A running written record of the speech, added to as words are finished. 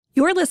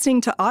You're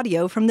listening to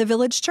audio from the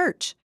Village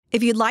Church.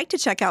 If you'd like to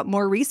check out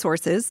more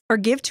resources or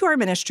give to our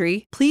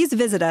ministry, please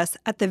visit us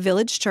at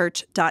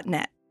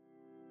thevillagechurch.net.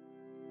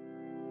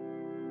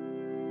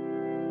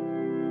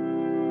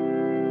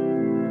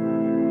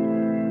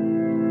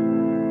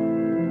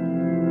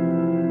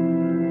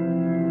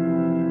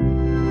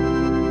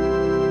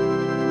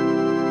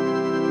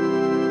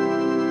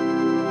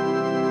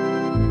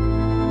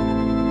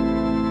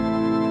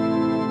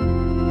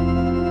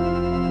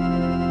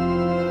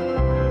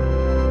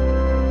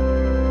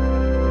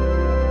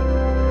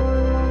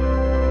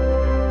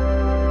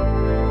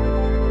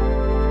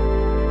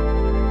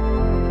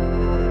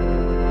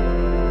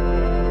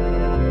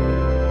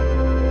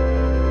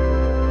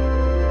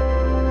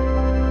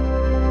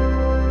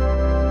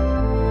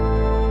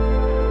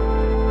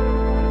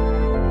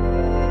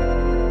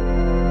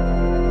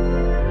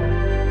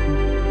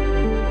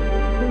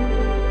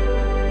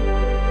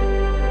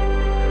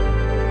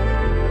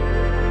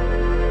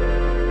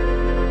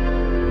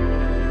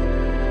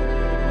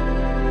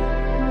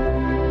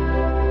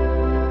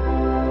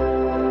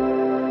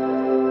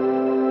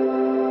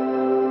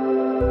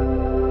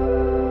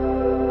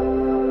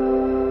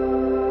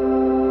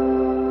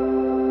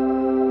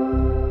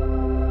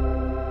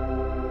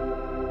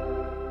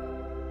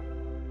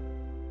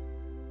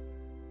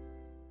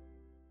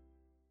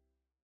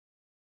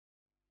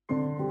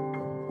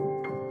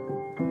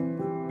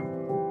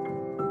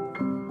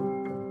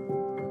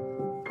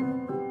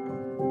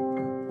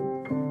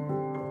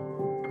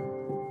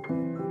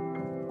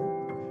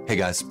 Hey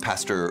guys,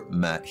 Pastor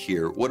Matt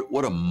here.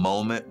 What a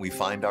moment we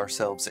find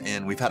ourselves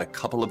in. We've had a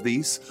couple of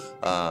these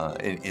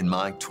in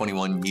my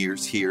 21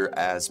 years here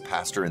as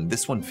pastor, and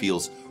this one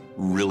feels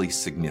really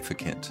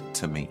significant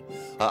to me.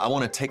 I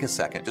want to take a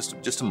second,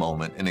 just a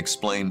moment, and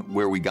explain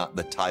where we got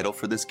the title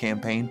for this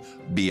campaign,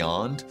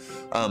 Beyond.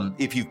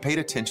 If you've paid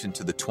attention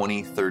to the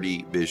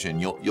 2030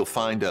 vision, you'll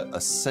find a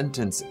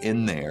sentence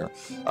in there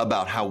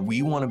about how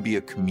we want to be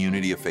a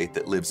community of faith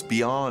that lives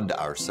beyond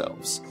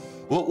ourselves.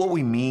 What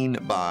we mean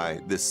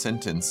by this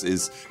sentence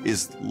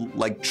is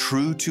like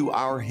true to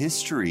our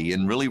history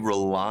and really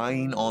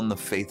relying on the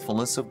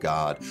faithfulness of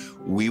God.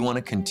 We want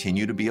to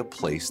continue to be a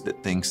place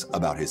that thinks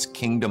about His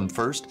kingdom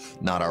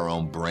first, not our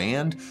own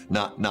brand,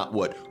 not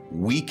what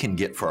we can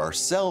get for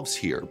ourselves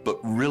here, but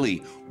really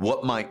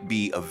what might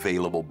be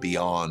available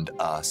beyond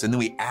us. And then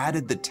we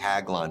added the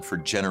tagline for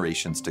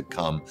generations to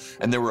come.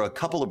 And there were a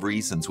couple of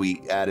reasons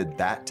we added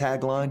that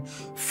tagline.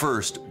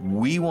 First,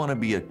 we want to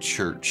be a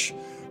church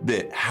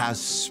that has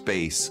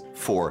space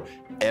for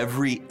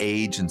every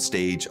age and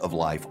stage of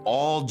life,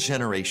 all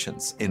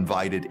generations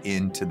invited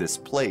into this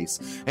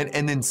place.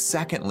 And then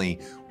secondly,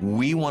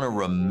 we want to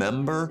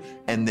remember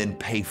and then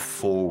pay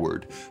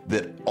forward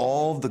that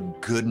all the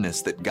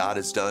goodness that God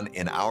has done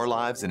in our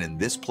lives and in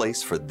this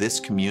place for this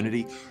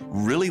community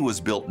really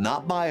was built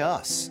not by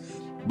us,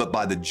 but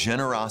by the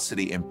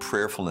generosity and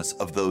prayerfulness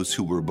of those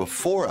who were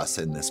before us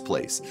in this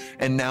place.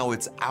 And now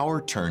it's our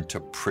turn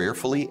to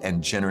prayerfully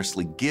and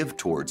generously give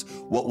towards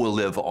what will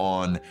live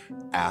on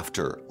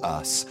after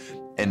us.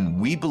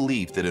 And we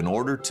believe that in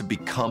order to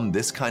become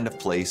this kind of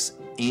place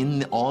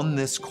on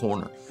this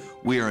corner,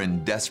 we are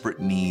in desperate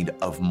need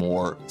of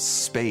more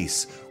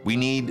space. We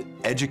need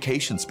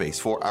education space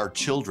for our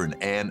children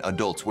and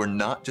adults. We're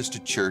not just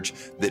a church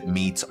that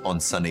meets on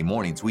Sunday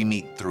mornings. We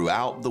meet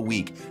throughout the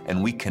week,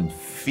 and we can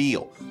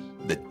feel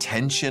the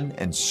tension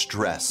and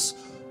stress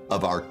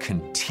of our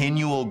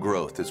continual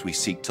growth as we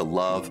seek to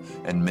love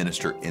and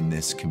minister in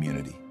this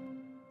community.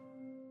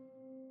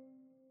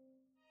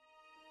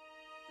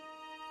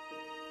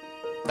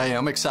 Hey,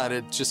 I'm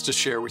excited just to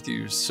share with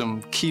you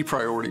some key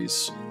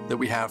priorities that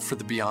we have for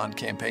the Beyond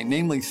campaign,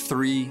 namely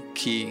 3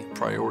 key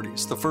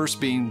priorities. The first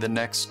being the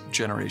next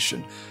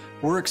generation.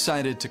 We're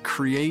excited to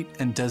create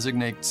and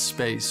designate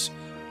space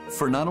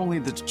for not only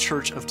the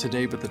church of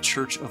today, but the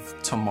church of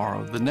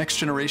tomorrow, the next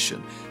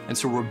generation. And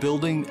so we're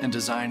building and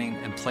designing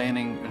and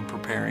planning and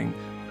preparing.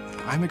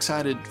 I'm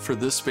excited for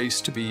this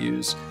space to be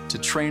used to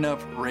train up,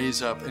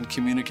 raise up, and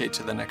communicate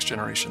to the next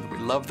generation that we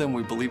love them,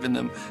 we believe in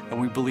them, and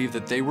we believe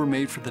that they were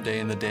made for the day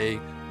and the day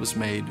was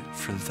made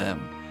for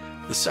them.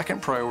 The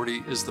second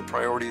priority is the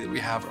priority that we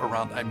have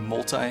around a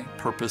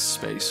multi-purpose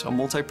space, a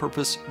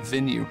multi-purpose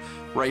venue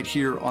right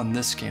here on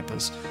this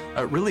campus.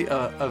 Really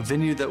a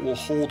venue that will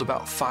hold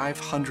about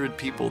 500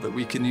 people that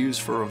we can use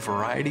for a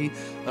variety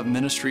of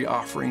ministry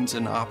offerings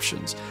and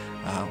options.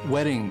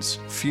 Weddings,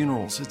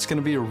 funerals. It's going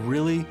to be a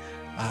really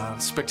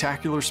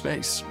spectacular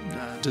space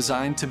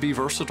designed to be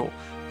versatile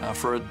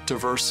for a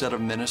diverse set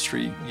of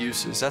ministry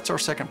uses. That's our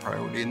second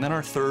priority. And then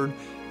our third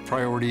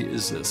priority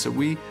is this, that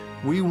we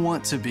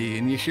want to be,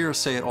 and you hear us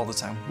say it all the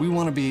time, we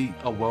want to be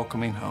a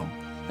welcoming home.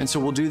 And so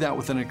we'll do that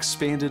with an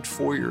expanded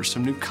foyer,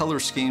 some new color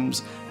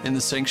schemes in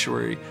the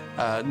sanctuary,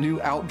 new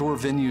outdoor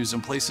venues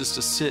and places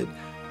to sit,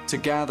 to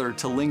gather,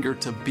 to linger,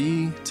 to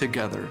be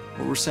together.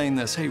 But we're saying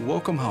this, hey,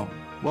 welcome home,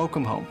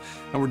 welcome home.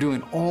 And we're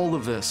doing all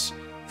of this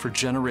for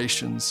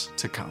generations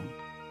to come.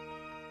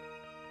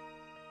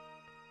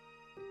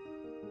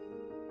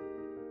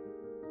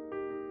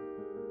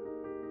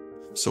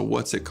 So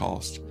what's it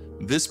cost?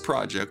 This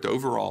project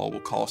overall will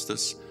cost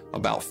us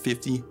about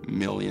 $50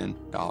 million.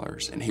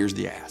 And here's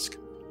the ask.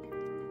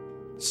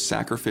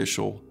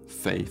 Sacrificial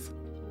faith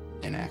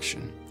in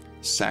action.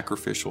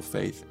 Sacrificial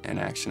faith in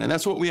action. And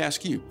that's what we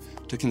ask you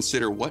to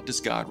consider. What does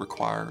God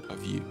require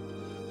of you?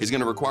 He's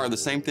going to require the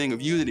same thing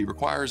of you that he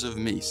requires of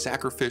me.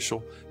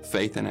 Sacrificial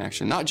faith in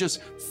action. Not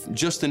just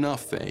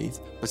enough faith,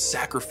 but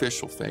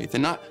sacrificial faith.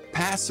 And not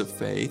passive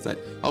faith that,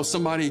 oh,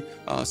 somebody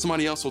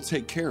else will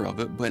take care of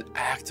it, but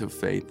active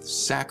faith.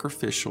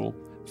 Sacrificial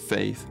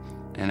faith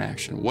in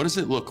action. What does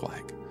it look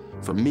like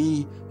for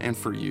me and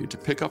for you to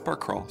pick up our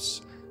cross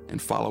and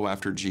follow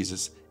after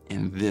Jesus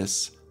in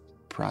this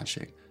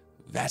project?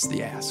 That's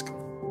the ask.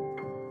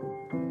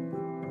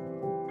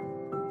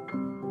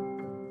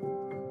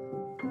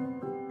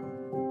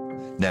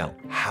 Now,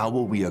 how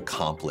will we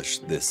accomplish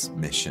this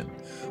mission?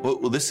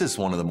 Well, this is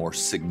one of the more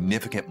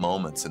significant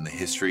moments in the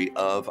history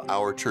of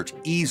our church.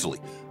 Easily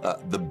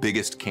the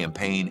biggest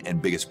campaign and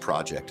biggest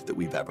project that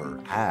we've ever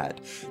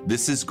had.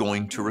 This is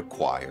going to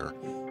require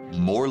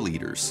more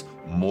leaders,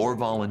 more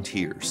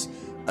volunteers,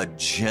 a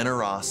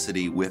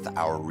generosity with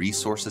our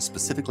resources,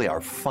 specifically our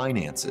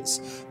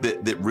finances,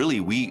 that really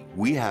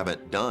we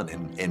haven't done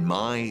in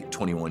my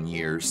 21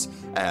 years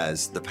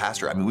as the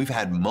pastor. I mean, we've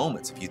had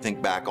moments, if you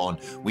think back on,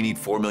 we need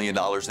 $4 million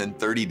in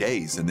 30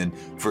 days. And then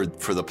for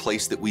the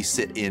place that we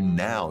sit in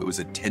now, it was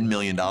a $10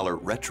 million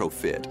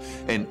retrofit.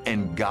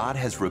 And God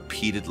has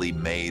repeatedly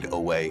made a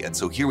way. And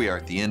so here we are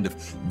at the end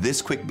of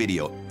this quick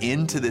video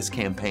into this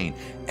campaign.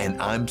 And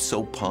I'm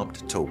so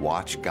pumped to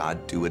watch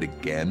God do it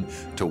again,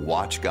 to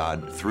watch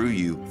God through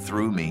you,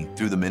 through me,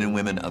 through the men and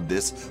women of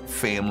this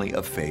family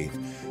of faith,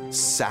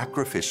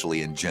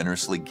 sacrificially and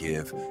generously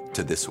give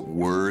to this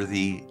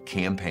worthy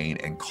campaign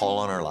and call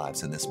on our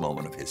lives in this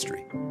moment of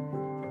history.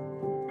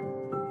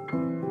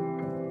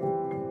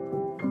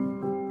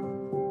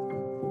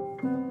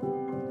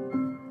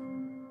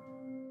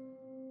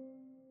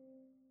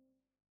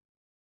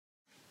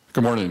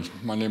 Good morning.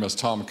 My name is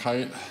Tom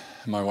Kite.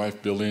 My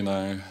wife Billy and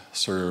I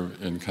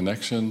serve in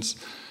Connections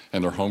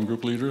and are home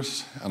group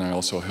leaders, and I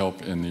also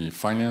help in the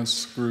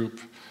finance group,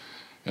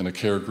 in the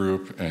care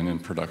group, and in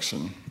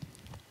production.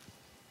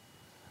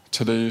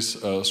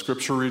 Today's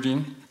scripture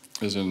reading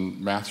is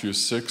in Matthew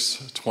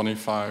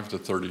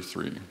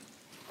 6:25-33.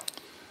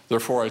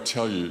 Therefore I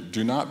tell you,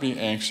 do not be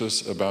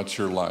anxious about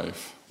your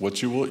life,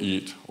 what you will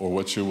eat or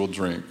what you will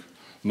drink,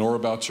 nor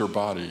about your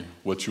body,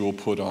 what you will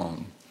put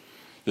on.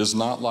 Is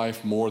not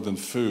life more than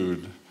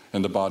food,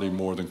 and the body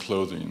more than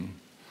clothing?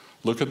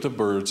 Look at the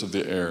birds of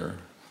the air.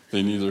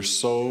 They neither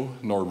sow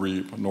nor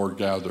reap nor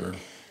gather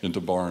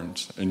into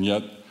barns, and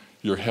yet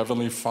your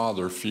heavenly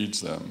Father feeds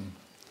them.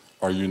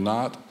 Are you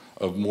not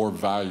of more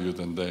value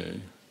than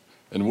they?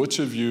 And which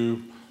of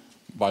you,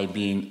 by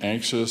being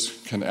anxious,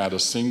 can add a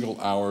single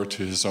hour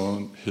to his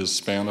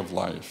span of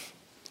life?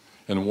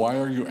 And why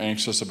are you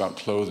anxious about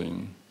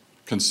clothing?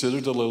 Consider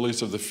the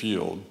lilies of the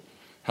field,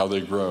 how they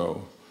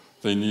grow.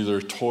 They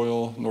neither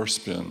toil nor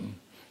spin.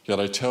 Yet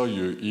I tell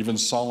you, even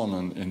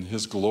Solomon in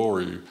his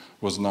glory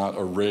was not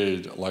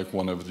arrayed like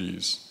one of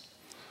these.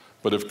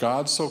 But if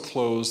God so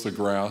clothes the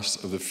grass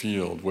of the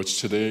field, which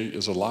today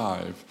is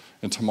alive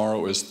and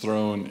tomorrow is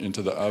thrown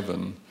into the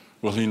oven,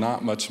 will he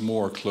not much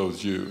more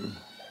clothe you,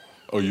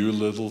 O you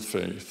little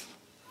faith?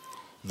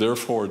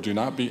 Therefore do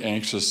not be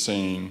anxious,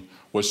 saying,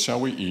 what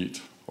shall we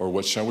eat, or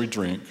what shall we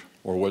drink,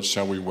 or what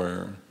shall we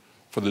wear?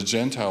 For the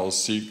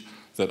Gentiles seek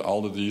that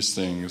all of these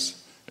things,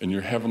 and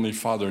your heavenly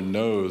Father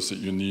knows that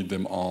you need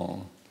them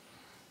all.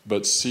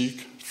 But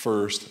seek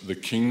first the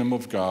kingdom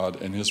of God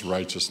and his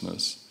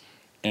righteousness,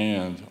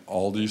 and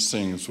all these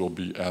things will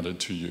be added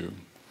to you.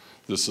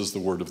 This is the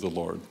word of the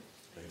Lord.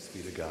 Thanks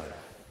be to God.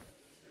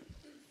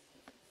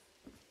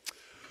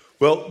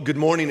 Well, good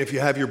morning. If you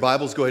have your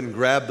Bibles, go ahead and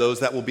grab those.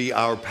 That will be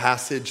our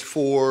passage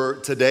for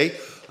today.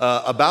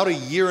 About a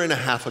year and a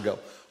half ago,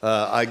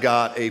 I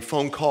got a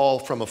phone call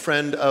from a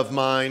friend of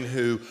mine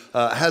who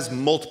has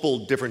multiple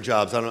different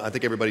jobs. I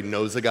think everybody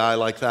knows a guy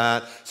like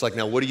that. It's like,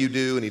 now what do you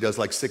do? And he does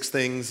like 6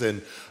 things.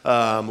 And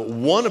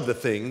one of the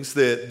things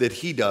that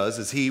he does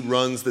is he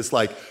runs this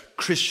like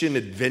Christian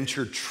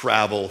adventure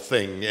travel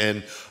thing.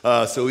 And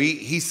so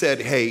he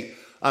said, hey,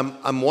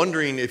 I'm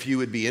wondering if you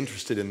would be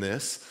interested in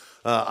this.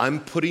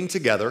 I'm putting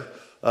together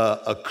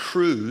a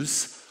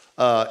cruise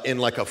in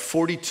like a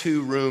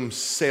 42-room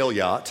sail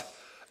yacht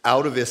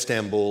out of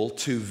Istanbul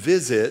to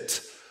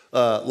visit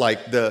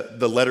like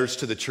the letters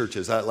to the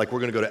churches. Like we're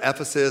going to go to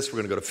Ephesus, we're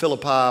going to go to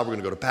Philippi, we're going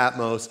to go to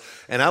Patmos.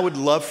 And I would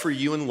love for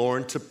you and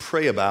Lauren to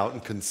pray about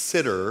and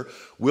consider.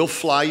 We'll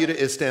fly you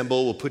to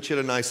Istanbul, we'll put you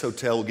at a nice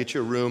hotel, we'll get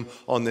you a room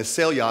on this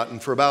sail yacht. And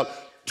for about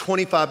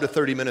 25 to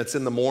 30 minutes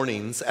in the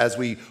mornings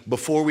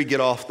before we get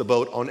off the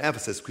boat on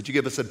Ephesus, could you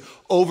give us an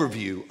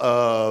overview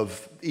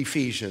of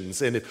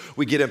Ephesians? And if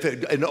we get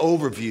an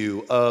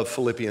overview of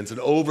Philippians, an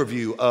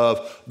overview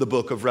of the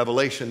book of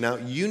Revelation. Now,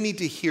 you need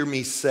to hear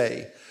me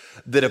say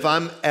that if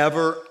I'm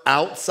ever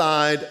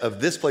outside of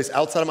this place,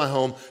 outside of my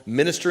home,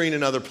 ministering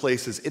in other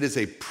places, it is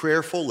a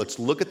prayerful, let's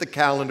look at the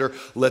calendar,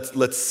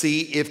 let's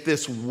see if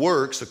this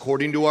works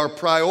according to our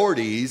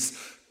priorities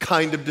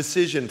kind of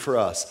decision for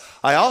us.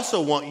 I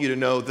also want you to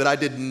know that I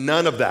did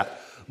none of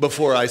that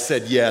before I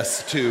said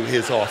yes to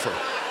his offer.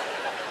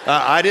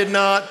 I did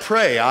not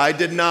pray. I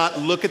did not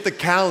look at the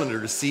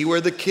calendar to see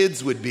where the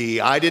kids would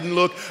be. I didn't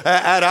look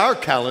at our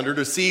calendar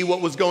to see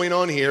what was going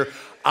on here.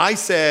 I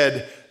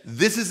said,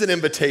 this is an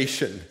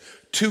invitation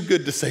too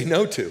good to say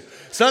no to.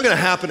 It's not going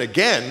to happen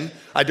again,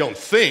 I don't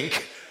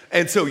think.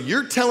 And so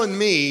you're telling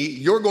me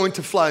you're going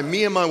to fly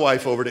me and my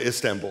wife over to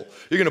Istanbul.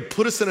 You're going to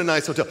put us in a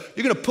nice hotel.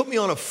 You're going to put me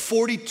on a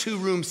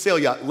 42-room sail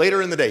yacht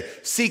later in the day.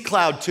 Sea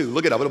Cloud 2.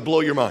 Look it up. It'll blow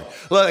your mind.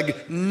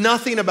 Like,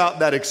 nothing about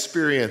that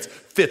experience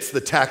fits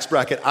the tax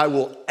bracket I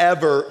will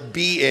ever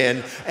be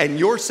in. And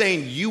you're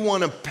saying you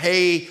want to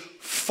pay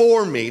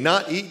for me,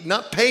 not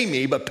pay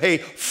me, but pay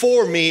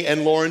for me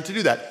and Lauren to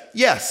do that.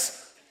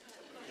 Yes.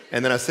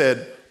 And then I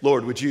said,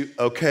 Lord, would you?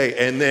 Okay.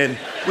 And then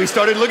we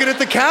started looking at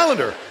the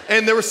calendar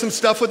and there was some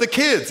stuff with the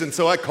kids. And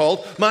so I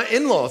called my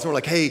in-laws and we're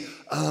like, hey,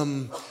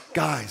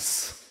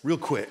 guys, real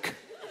quick.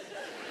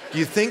 Do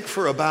you think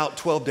for about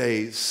 12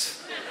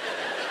 days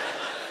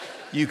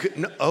you could?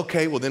 No,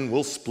 okay, well then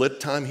we'll split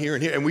time here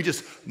and here. And we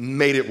just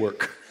made it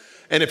work.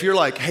 And if you're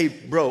like, hey,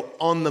 bro,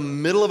 on the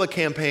middle of a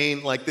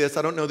campaign like this,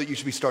 I don't know that you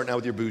should be starting out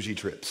with your bougie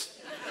trips.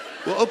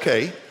 Well,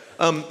 okay.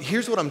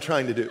 Here's what I'm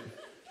trying to do.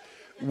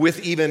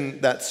 With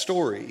even that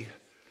story,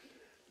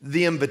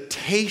 the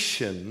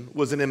invitation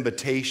was an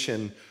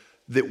invitation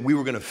that we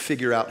were going to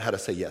figure out how to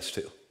say yes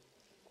to.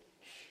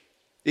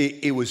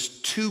 It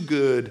was too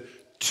good,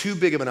 too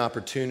big of an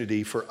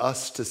opportunity for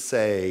us to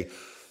say,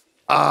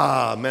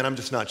 man, I'm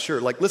just not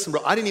sure. Like, listen,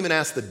 bro, I didn't even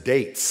ask the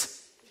dates.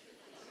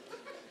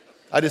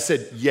 I just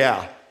said,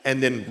 yeah,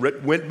 and then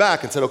went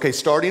back and said, okay,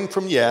 starting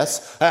from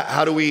yes,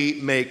 how do we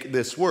make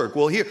this work?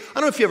 Well, here, I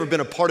don't know if you've ever been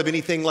a part of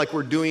anything like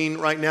we're doing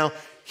right now.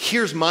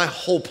 Here's my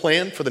whole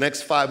plan for the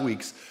next 5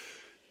 weeks: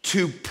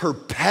 to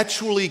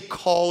perpetually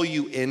call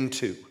you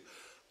into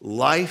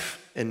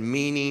life and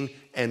meaning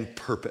and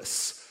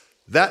purpose.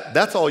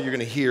 That's all you're going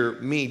to hear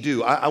me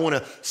do. I want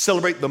to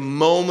celebrate the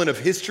moment of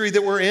history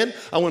that we're in.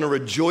 I want to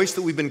rejoice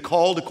that we've been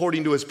called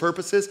according to his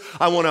purposes.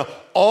 I want to,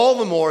 all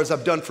the more, as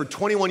I've done for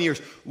 21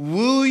 years,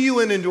 woo you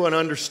into an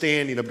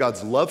understanding of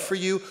God's love for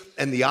you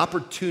and the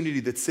opportunity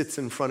that sits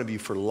in front of you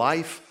for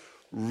life,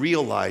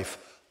 real life,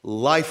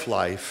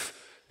 life,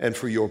 and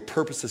for your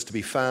purposes to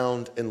be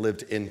found and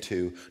lived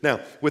into. Now,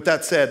 with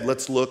that said,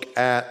 let's look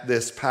at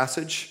this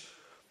passage.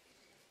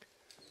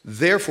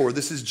 Therefore,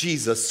 this is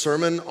Jesus'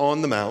 Sermon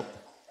on the Mount.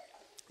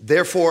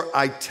 Therefore,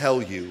 I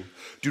tell you,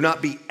 do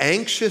not be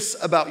anxious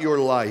about your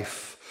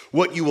life,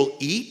 what you will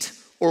eat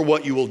or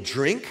what you will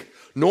drink,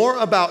 nor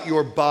about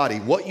your body,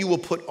 what you will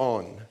put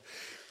on.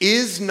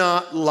 Is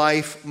not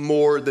life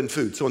more than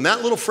food? So in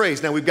that little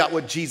phrase, now we've got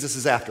what Jesus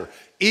is after.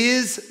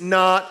 Is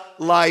not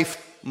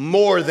life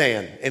more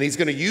than? And he's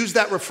going to use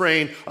that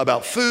refrain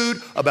about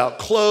food, about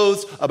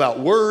clothes, about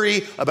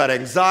worry, about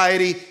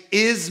anxiety.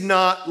 Is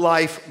not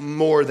life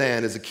more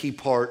than is a key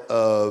part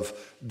of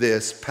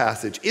this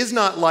passage. Is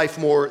not life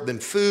more than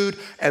food,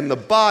 and the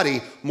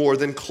body more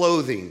than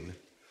clothing?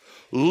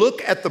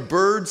 Look at the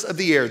birds of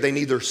the air. They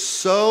neither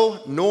sow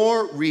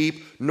nor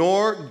reap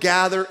nor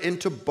gather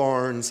into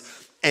barns,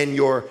 and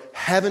your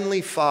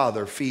heavenly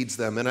Father feeds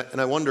them. And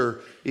I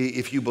wonder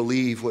if you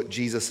believe what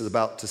Jesus is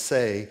about to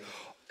say.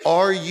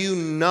 Are you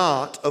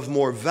not of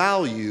more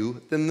value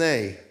than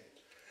they?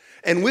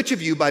 And which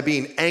of you, by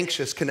being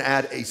anxious, can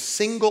add a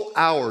single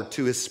hour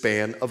to his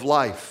span of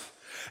life?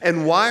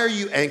 And why are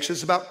you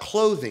anxious about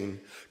clothing?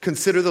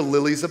 Consider the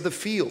lilies of the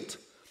field,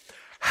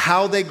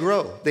 how they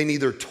grow. They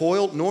neither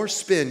toil nor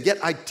spin. Yet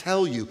I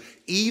tell you,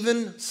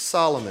 even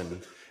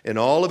Solomon in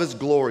all of his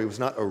glory was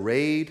not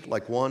arrayed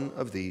like one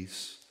of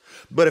these.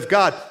 But if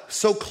God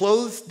so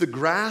clothes the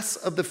grass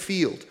of the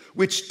field,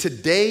 which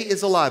today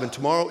is alive and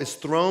tomorrow is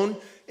thrown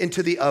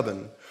into the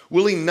oven,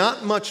 will he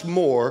not much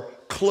more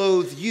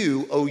clothe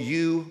you, O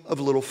you of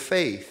little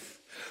faith?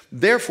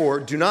 Therefore,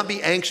 do not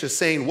be anxious,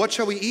 saying, what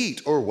shall we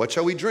eat, or what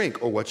shall we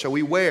drink, or what shall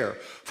we wear?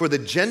 For the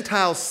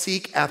Gentiles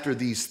seek after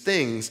these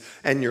things,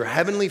 and your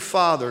heavenly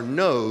Father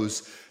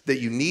knows that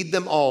you need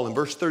them all. And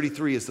verse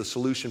 33 is the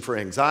solution for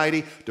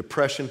anxiety,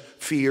 depression,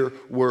 fear,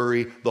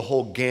 worry, the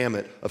whole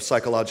gamut of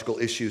psychological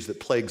issues that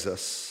plagues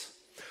us.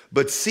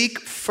 But seek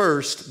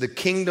first the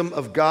kingdom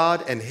of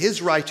God and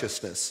his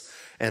righteousness,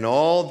 and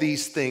all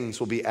these things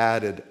will be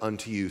added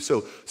unto you.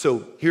 So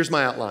here's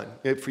my outline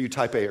for you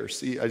type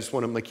A'ers. I just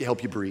want to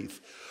help you breathe.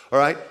 All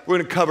right? We're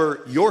going to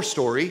cover your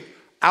story,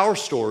 our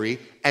story,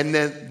 and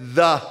then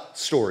the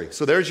story.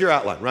 So there's your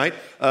outline, right?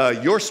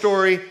 Your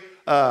story,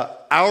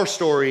 our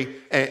story,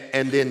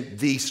 and then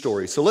the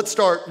story. So let's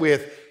start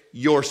with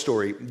your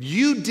story.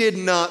 You did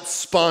not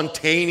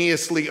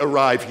spontaneously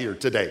arrive here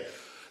today.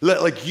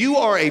 Like, you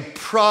are a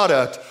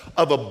product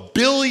of a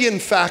billion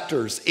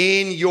factors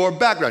in your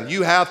background.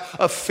 You have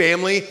a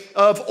family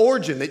of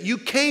origin that you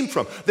came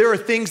from. There are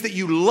things that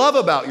you love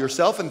about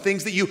yourself and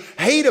things that you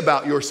hate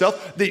about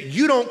yourself that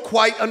you don't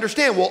quite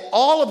understand. Well,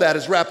 all of that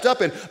is wrapped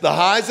up in the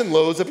highs and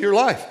lows of your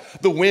life,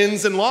 the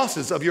wins and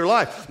losses of your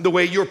life, the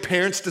way your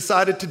parents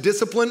decided to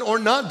discipline or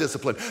not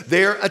discipline,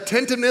 their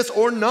attentiveness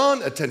or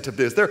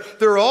non-attentiveness. There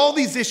are all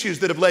these issues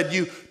that have led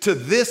you to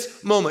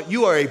this moment.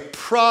 You are a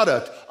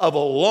product of a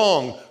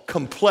long,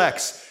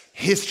 complex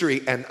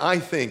history, and I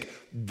think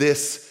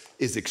this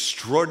is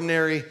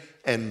extraordinary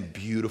and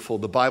beautiful.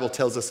 The Bible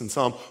tells us in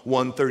Psalm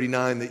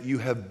 139 that you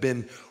have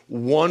been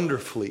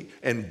wonderfully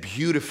and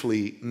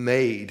beautifully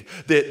made,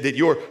 that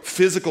your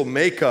physical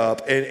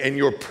makeup and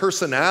your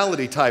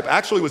personality type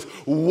actually was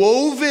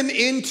woven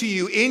into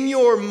you in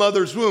your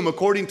mother's womb,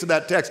 according to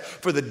that text,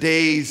 for the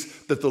days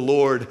that the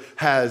Lord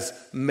has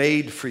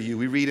made for you.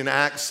 We read in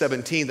Acts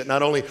 17 that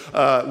not only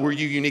were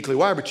you uniquely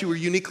wired, but you were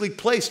uniquely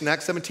placed. In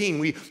Acts 17,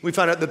 we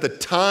find out that the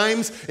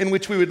times in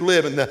which we would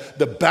live and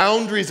the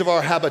boundaries of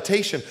our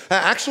habitation,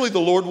 actually the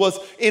Lord was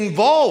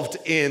involved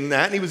in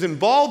that, and he was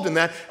involved in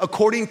that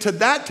according to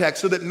that text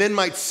so that men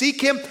might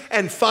seek him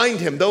and find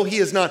him, though he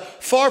is not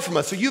far from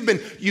us. So you've been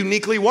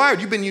uniquely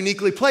wired, you've been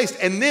uniquely placed.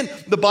 And then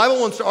the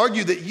Bible wants to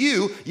argue that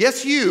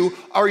you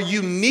are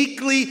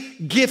uniquely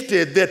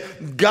gifted,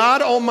 that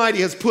God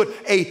Almighty has put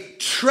a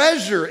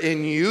treasure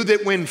in you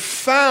that when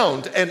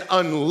found and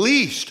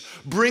unleashed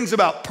brings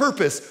about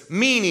purpose,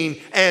 meaning,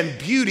 and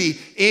beauty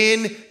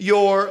in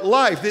your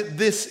life. That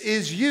this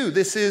is you.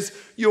 This is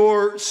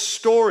your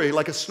story.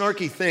 Like a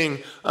snarky thing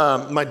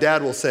my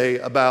dad will say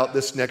about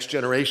this next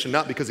generation,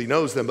 not because he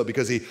knows them, but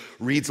because he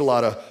reads a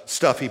lot of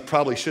stuff he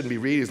probably shouldn't be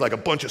reading. He's like a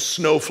bunch of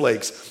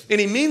snowflakes. And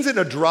he means it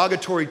in a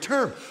derogatory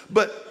term.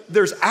 But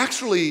there's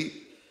actually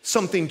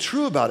something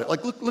true about it.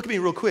 Like, look at me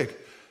real quick.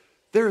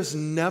 There has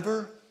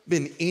never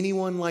been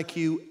anyone like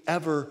you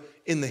ever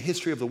in the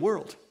history of the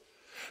world.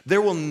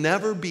 There will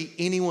never be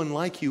anyone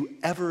like you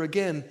ever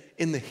again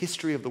in the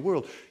history of the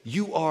world.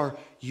 You are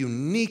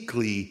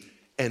uniquely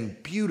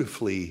and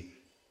beautifully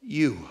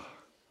you.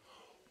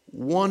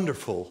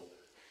 Wonderful,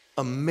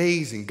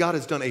 amazing. God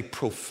has done a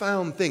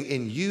profound thing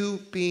in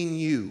you being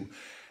you.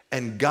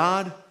 And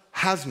God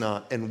has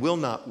not and will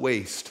not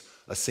waste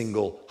a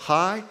single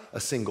high, a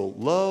single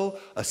low,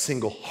 a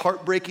single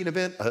heartbreaking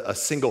event, a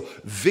single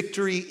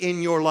victory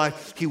in your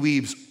life. He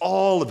weaves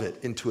all of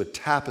it into a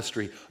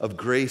tapestry of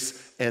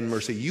grace and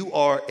mercy. You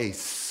are a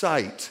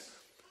sight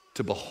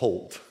to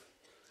behold.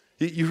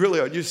 You really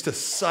are. You're just a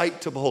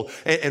sight to behold.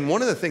 And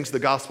one of the things the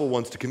gospel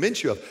wants to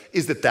convince you of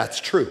is that that's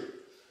true.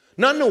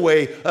 Not in a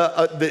way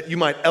that you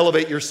might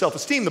elevate your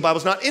self-esteem. The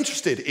Bible's not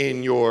interested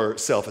in your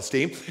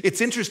self-esteem.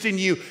 It's interested in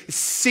you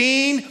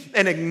seeing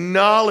and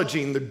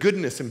acknowledging the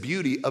goodness and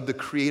beauty of the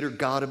Creator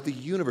God of the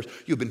universe.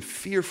 You've been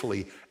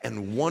fearfully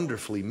and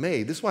wonderfully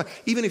made. This is why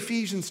even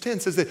Ephesians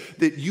 10 says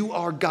that you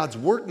are God's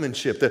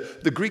workmanship.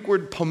 The Greek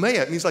word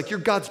poiema, it means like you're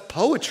God's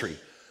poetry.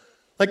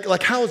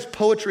 Like how does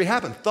poetry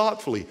happen?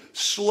 Thoughtfully,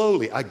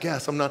 slowly. I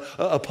guess I'm not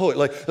a poet.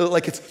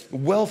 Like it's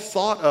well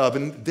thought of,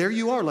 and there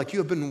you are. Like you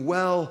have been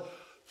well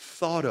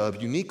thought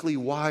of, uniquely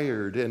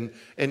wired. And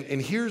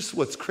here's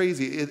what's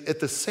crazy. At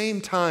the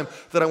same time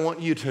that I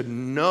want you to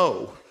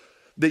know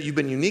that you've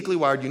been uniquely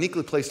wired,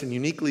 uniquely placed, and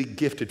uniquely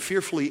gifted,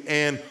 fearfully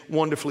and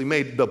wonderfully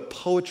made, the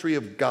poetry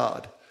of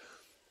God,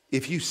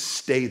 if you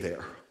stay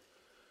there,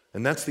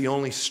 and that's the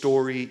only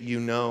story you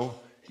know,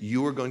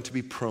 you are going to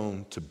be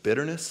prone to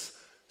bitterness,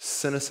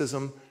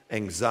 cynicism,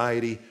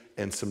 anxiety,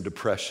 and some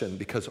depression,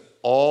 because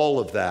all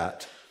of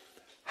that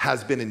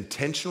has been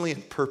intentionally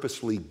and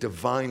purposefully,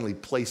 divinely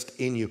placed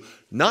in you,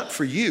 not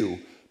for you,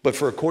 but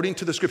for, according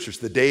to the scriptures,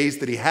 the days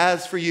that he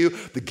has for you,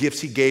 the gifts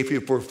he gave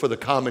you for the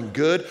common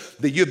good,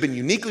 that you have been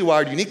uniquely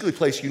wired, uniquely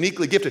placed,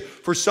 uniquely gifted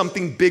for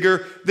something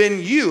bigger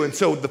than you. And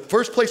so the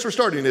first place we're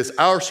starting is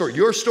our story,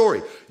 your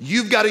story.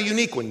 You've got a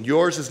unique one.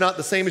 Yours is not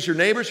the same as your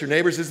neighbor's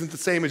isn't the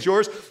same as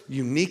yours.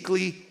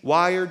 Uniquely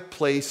wired,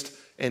 placed,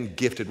 and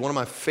gifted. One of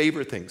my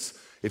favorite things,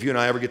 if you and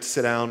I ever get to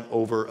sit down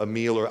over a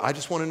meal, or I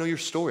just want to know your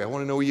story, I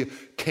want to know where you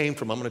came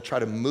from. I'm going to try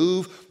to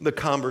move the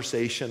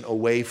conversation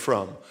away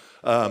from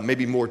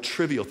maybe more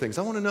trivial things.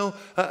 I want to know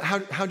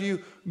how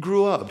you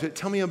grew up.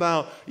 Tell me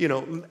about,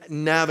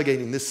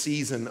 navigating this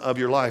season of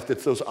your life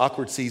that's those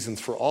awkward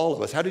seasons for all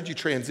of us. How did you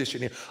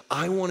transition here?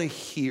 I want to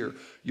hear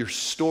your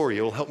story.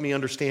 It'll help me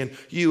understand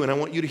you, and I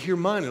want you to hear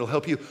mine. It'll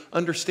help you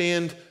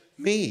understand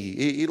me.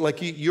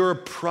 You're a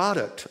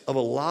product of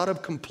a lot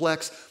of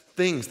complex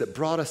things that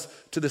brought us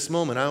to this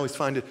moment. I always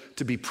find it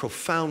to be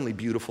profoundly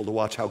beautiful to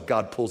watch how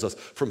God pulls us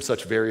from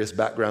such various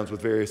backgrounds with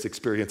various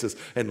experiences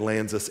and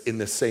lands us in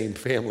the same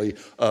family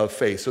of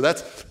faith. So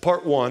that's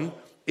part one,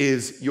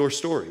 is your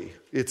story.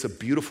 It's a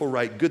beautiful,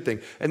 right, good thing.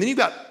 And then you've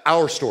got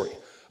our story.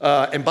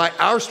 And by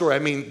our story, I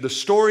mean the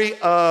story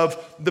of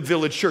the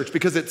Village Church,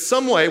 because it's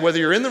some way, whether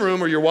you're in the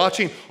room or you're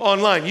watching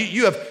online,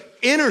 you have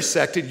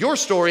intersected. Your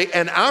story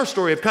and our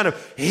story have kind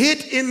of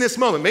hit in this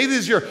moment. Maybe this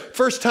is your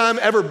first time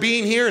ever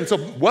being here, and so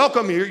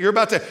welcome. You're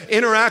about to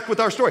interact with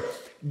our story.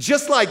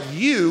 just like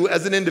you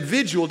as an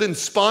individual didn't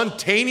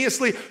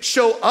spontaneously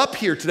show up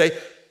here today,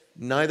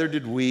 neither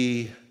did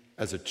we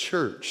as a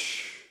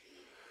church.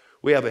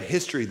 We have a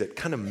history that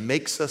kind of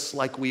makes us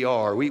like we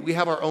are. We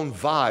have our own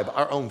vibe,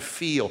 our own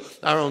feel,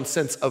 our own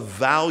sense of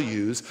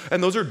values,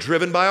 and those are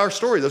driven by our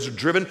story. Those are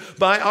driven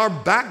by our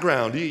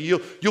background.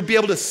 You'll be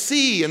able to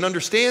see and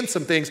understand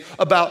some things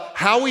about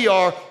how we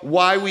are,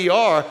 why we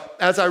are,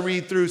 as I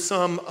read through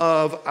some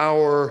of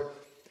our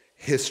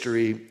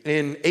history.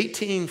 In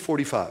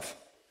 1845,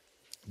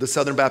 the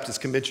Southern Baptist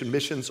Convention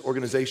Missions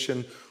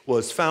Organization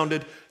was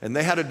founded, and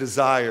they had a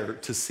desire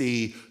to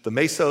see the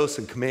Mesos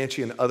and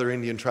Comanche and other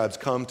Indian tribes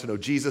come to know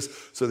Jesus.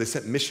 So they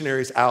sent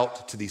missionaries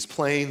out to these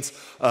plains,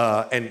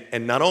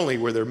 and not only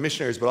were there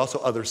missionaries, but also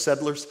other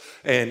settlers.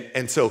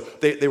 And so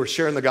they were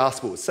sharing the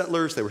gospel with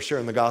settlers. They were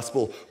sharing the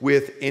gospel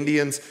with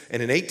Indians.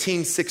 And in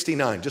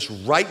 1869, just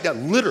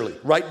literally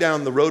right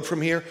down the road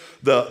from here,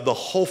 the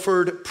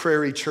Holford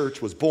Prairie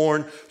Church was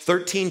born.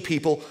 13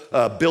 people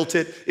built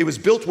it. It was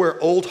built where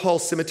Old Hall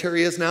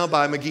Cemetery is now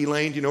by McGee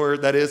Lane. Do you know where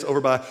that is? Over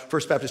by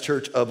First Baptist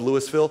Church of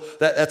Louisville.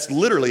 That's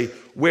literally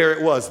where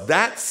it was.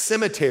 That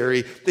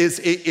cemetery is,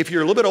 if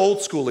you're a little bit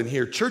old school in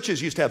here,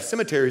 churches used to have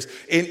cemeteries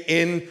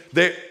in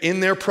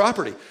their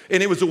property.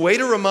 And it was a way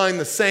to remind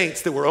the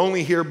saints that we're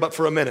only here but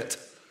for a minute.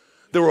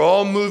 They were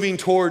all moving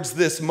towards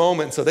this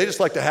moment. So they just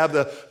like to have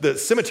the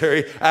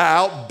cemetery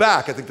out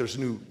back. I think there's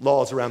new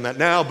laws around that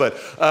now, but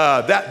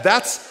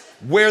that's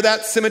where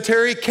that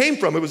cemetery came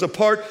from. It was a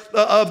part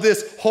of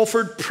this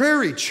Holford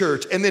Prairie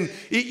Church. And then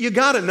you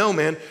got to know,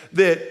 man,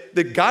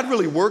 that God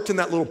really worked in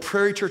that little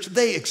prairie church.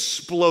 They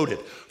exploded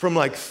from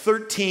like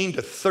 13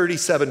 to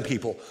 37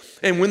 people.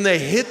 And when they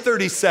hit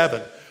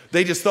 37,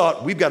 they just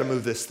thought, we've got to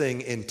move this thing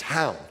in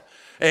town.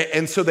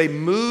 And so they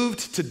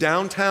moved to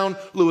downtown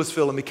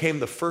Louisville and became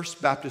the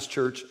First Baptist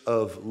Church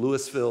of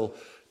Louisville,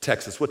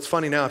 Texas. What's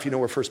funny now, if you know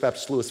where First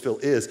Baptist Louisville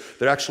is,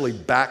 they're actually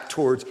back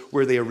towards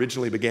where they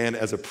originally began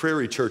as a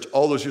prairie church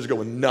all those years ago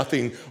when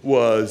nothing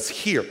was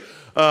here.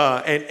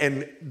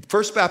 And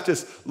First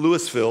Baptist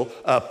Louisville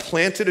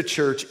planted a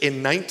church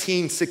in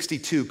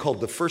 1962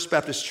 called the First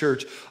Baptist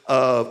Church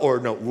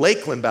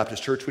Lakeland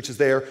Baptist Church, which is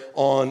there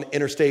on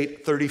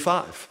Interstate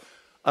 35.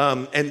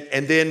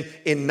 And then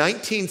in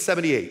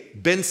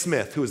 1978, Ben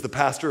Smith, who was the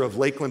pastor of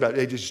Lakeland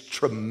Baptist, just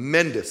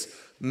tremendous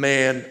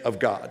man of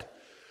God,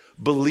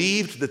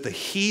 believed that the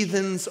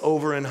heathens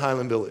over in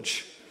Highland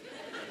Village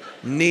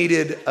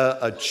needed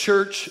a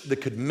church that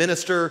could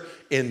minister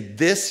in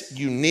this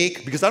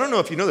unique, because I don't know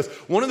if you know this,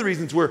 one of the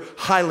reasons we're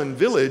Highland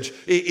Village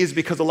is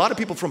because a lot of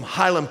people from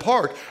Highland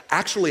Park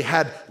actually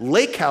had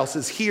lake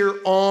houses here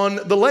on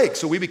the lake.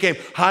 So we became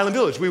Highland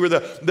Village. We were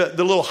the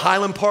little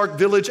Highland Park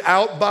village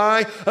out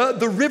by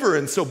the river.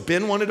 And so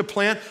Ben wanted to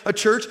plant a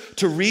church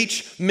to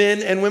reach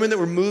men and women that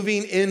were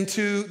moving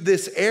into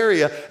this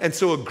area. And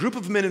so a group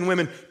of men and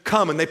women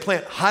come and they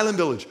plant Highland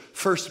Village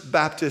First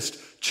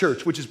Baptist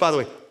Church, which is, by the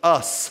way,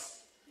 us.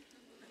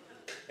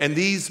 And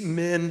these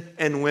men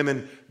and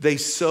women, they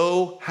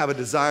so have a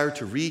desire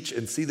to reach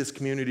and see this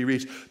community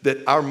reach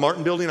that our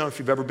Martin building, I don't know if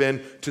you've ever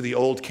been to the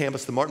old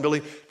campus, the Martin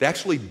building, they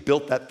actually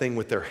built that thing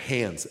with their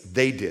hands.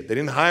 They did. They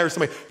didn't hire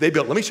somebody. They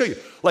built. Let me show you.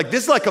 Like,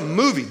 this is like a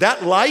movie.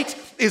 That light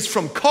is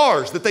from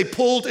cars that they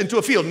pulled into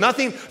a field.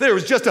 Nothing there. It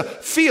was just a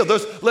field.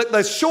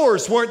 The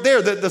shores weren't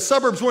there. The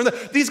suburbs weren't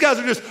there. These guys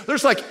they're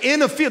just like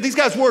in a field. These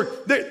guys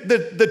work.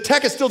 The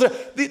tech is still there.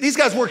 These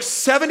guys work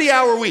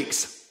 70-hour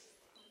weeks.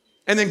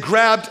 And then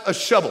grabbed a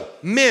shovel.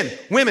 Men,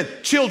 women,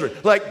 children.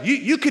 Like,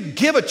 you could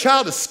give a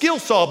child a skill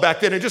saw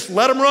back then and just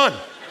let them run.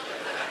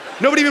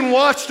 Nobody even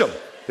watched them.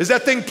 Is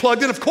that thing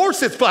plugged in? Of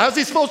course it's plugged. How's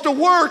he supposed to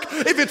work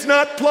if it's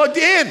not plugged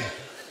in?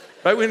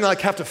 Right? We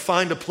didn't have to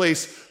find a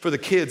place for the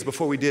kids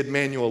before we did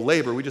manual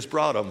labor. We just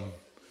brought them.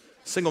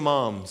 Single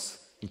moms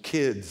and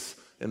kids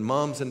and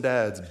moms and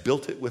dads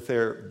built it with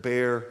their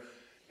bare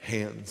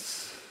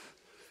hands.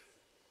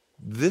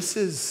 This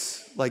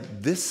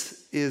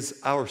is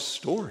our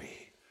story.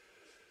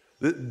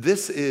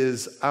 This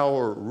is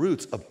our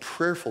roots, a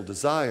prayerful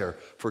desire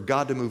for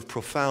God to move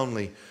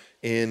profoundly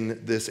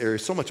in this area.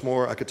 So much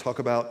more I could talk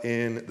about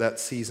in that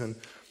season,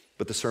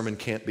 but the sermon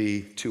can't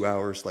be 2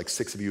 hours. Like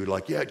 6 of you would be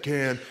like, yeah, it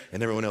can.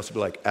 And everyone else would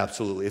be like,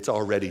 absolutely, it's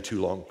already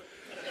too long.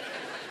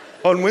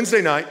 On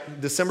Wednesday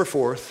night, December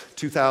 4th,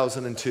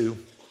 2002,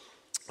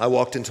 I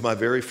walked into my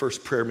very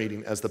first prayer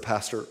meeting as the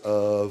pastor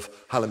of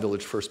Highland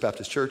Village First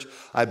Baptist Church.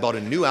 I bought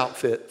a new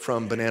outfit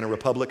from Banana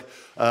Republic.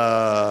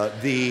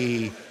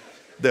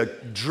 The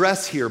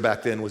dress here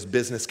back then was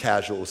business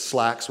casual. It was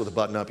slacks with a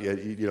button up,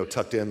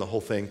 tucked in, the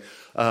whole thing.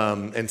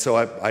 And so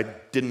I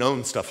didn't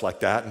own stuff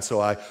like that. And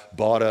so I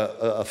bought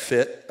a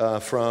fit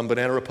from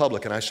Banana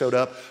Republic. And I showed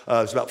up.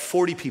 There was about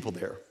 40 people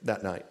there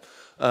that night.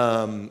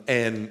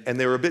 And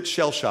they were a bit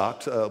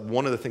shell-shocked.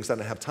 One of the things I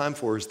didn't have time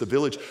for is the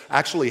village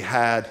actually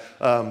had,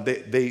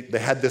 they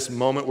had this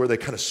moment where they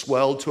kind of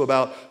swelled to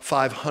about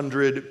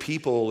 500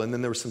 people, and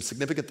then there were some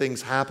significant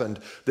things happened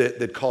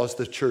that caused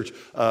the church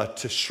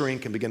to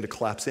shrink and begin to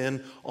collapse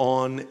in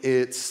on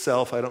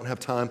itself. I don't have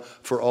time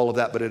for all of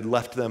that, but it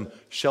left them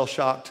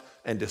shell-shocked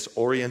and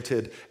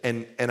disoriented,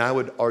 and I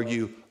would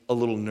argue a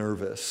little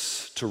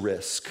nervous to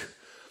risk.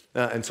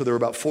 And so there were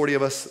about 40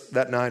 of us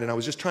that night, and I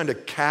was just trying to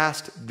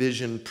cast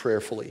vision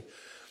prayerfully.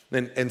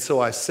 And so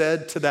I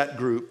said to that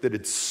group that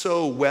had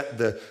so wet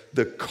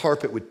the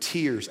carpet with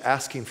tears,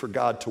 asking for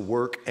God to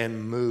work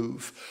and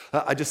move.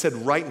 I just said,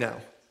 right now,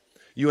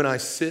 you and I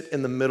sit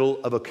in the middle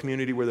of a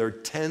community where there are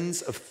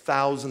tens of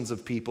thousands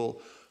of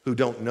people who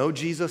don't know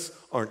Jesus,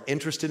 aren't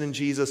interested in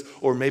Jesus,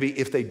 or maybe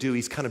if they do,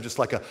 he's kind of just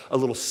like a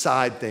little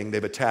side thing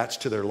they've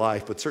attached to their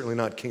life, but certainly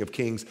not King of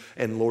Kings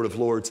and Lord of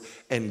Lords.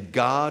 And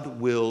God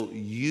will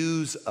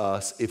use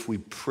us if we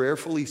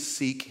prayerfully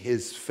seek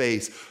his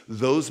face.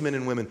 Those men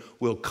and women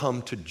will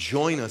come to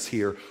join us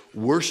here,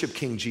 worship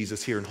King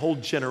Jesus here, and whole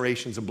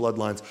generations and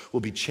bloodlines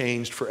will be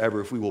changed forever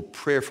if we will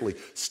prayerfully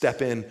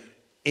step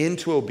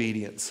into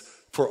obedience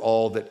for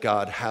all that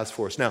God has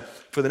for us. Now,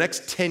 for the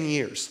next 10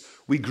 years,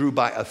 we grew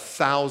by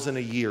 1,000 a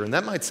year. And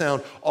that might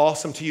sound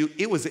awesome to you.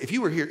 If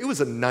you were here, it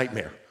was a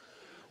nightmare.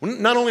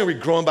 Not only are we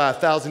growing by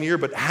 1,000 a year,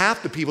 but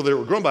half the people that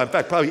were growing by, in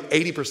fact, probably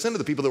 80% of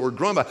the people that were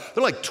growing by,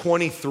 they're like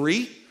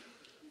 23.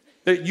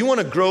 You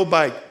want to grow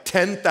by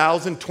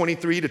 10,000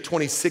 23 to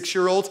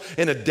 26-year-olds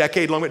in a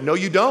decade long? No,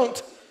 you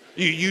don't.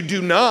 You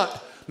do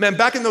not. Man,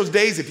 back in those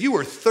days, if you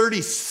were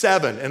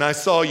 37 and I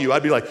saw you,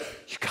 I'd be like,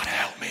 you got to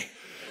help me.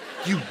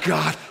 You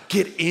got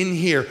get in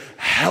here,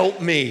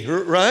 help me,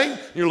 right?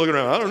 You're looking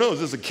around, I don't know, is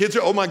this a kid's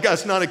church? Oh my gosh,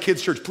 it's not a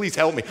kid's church, please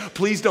help me.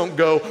 Please don't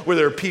go where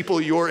there are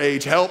people your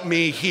age. Help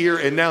me here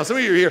and now. Some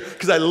of you are here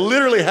because I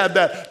literally had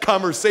that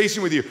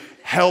conversation with you.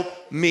 Help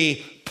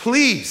me,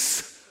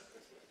 please.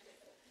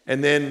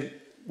 And then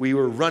we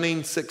were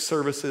running 6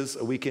 services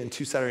a weekend,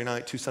 2 Saturday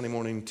night, 2 Sunday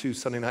morning, 2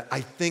 Sunday night.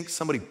 I think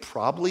somebody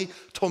probably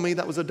told me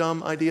that was a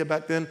dumb idea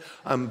back then.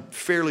 I'm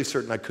fairly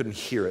certain I couldn't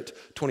hear it.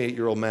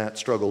 28-year-old Matt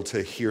struggled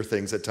to hear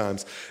things at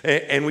times.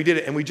 And we did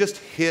it, and we just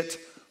hit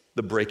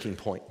the breaking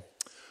point.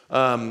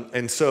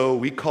 And so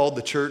we called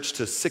the church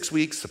to 6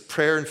 weeks of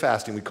prayer and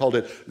fasting. We called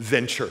it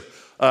Venture.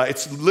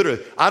 It's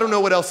literally, I don't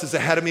know what else is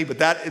ahead of me, but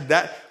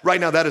that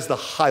right now, that is the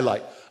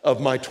highlight of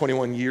my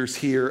 21 years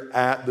here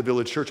at the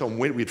Village Church.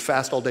 We'd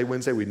fast all day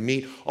Wednesday. We'd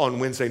meet on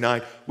Wednesday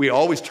night. We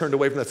always turned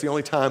away from that. That's the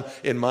only time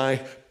in my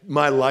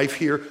life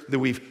here that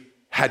we've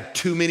had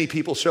too many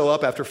people show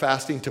up after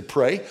fasting to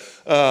pray.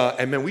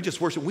 And man, we just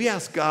worship. We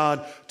ask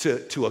God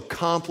to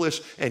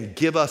accomplish and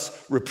give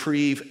us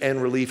reprieve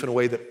and relief in a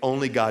way that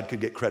only God could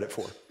get credit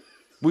for.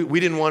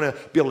 We didn't want to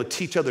be able to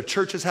teach other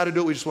churches how to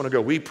do it. We just want to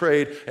go. We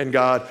prayed and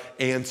God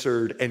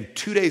answered. And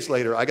 2 days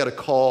later, I got a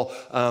call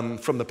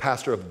from the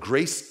pastor of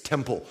Grace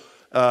Temple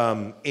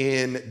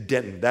in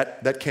Denton.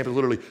 That campus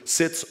literally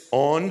sits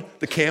on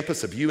the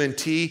campus of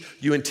UNT.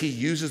 UNT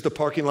uses the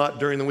parking lot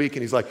during the week.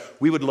 And he's like,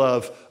 we would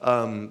love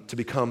to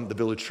become the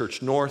Village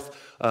Church North.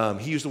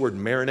 He used the word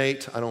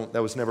marinate.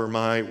 That was never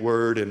my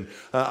word. And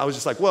I was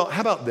just like, well,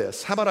 how about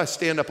this? How about I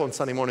stand up on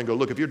Sunday morning and go,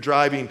 look, if you're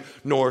driving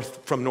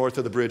from north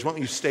of the bridge, why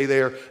don't you stay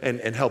there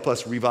and help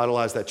us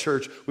revitalize that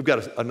church? We've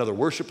got another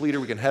worship leader.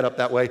 We can head up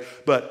that way.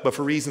 But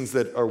for reasons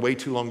that are way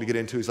too long to get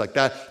into, he's like,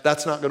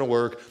 that's not going to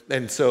work.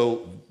 And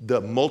so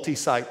the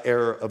multi-site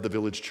era of the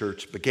Village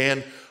Church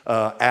began.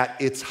 At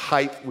its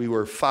height, we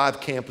were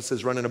 5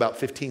 campuses running about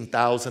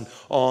 15,000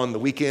 on the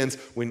weekends.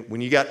 When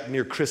you got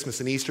near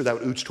Christmas and Easter, that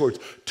would ooch towards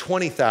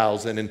 20,000.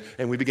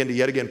 And we began to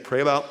yet again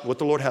pray about what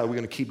the Lord had. We're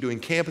going to keep doing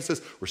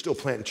campuses. We're still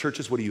planting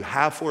churches. What do you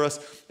have for us?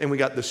 And we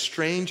got the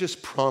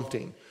strangest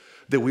prompting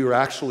that we were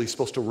actually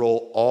supposed to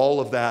roll all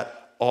of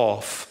that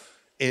off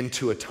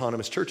into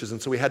autonomous churches.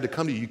 And so we had to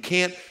come to you.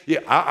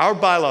 Our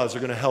bylaws are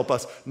going to help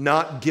us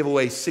not give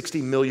away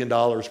 $60 million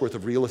worth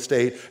of real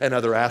estate and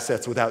other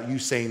assets without you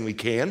saying we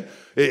can.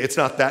 It's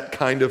not that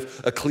kind of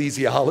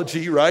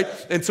ecclesiology, right?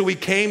 And so we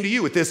came to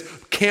you with this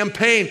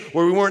campaign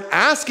where we weren't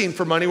asking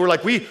for money. We're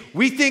like, we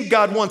think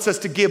God wants us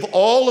to give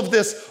all of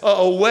this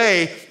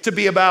away to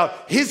be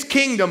about his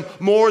kingdom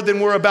more than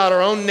we're about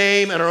our own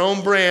name and our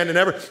own brand.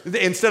 And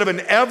instead of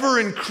an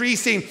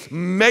ever-increasing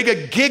mega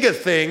giga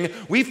thing,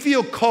 we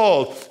feel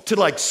called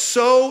to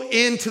sow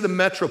into the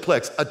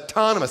Metroplex,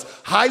 autonomous,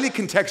 highly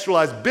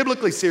contextualized,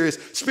 biblically serious,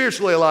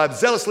 spiritually alive,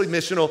 zealously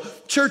missional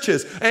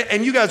churches.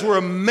 And you guys were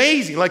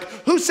amazing.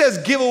 Who says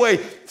give away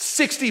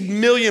 60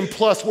 million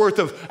plus worth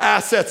of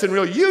assets and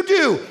real? You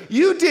do.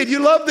 You did. You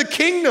love the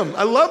kingdom.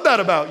 I love that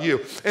about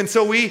you. And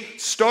so we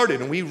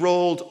started and we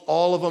rolled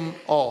all of them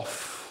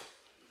off.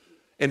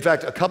 In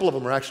fact, a couple of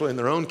them are actually in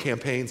their own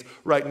campaigns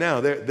right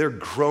now. They're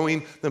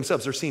growing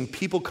themselves. They're seeing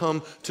people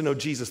come to know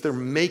Jesus. They're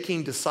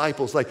making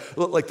disciples.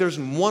 Like there's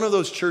one of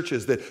those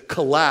churches that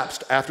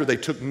collapsed after they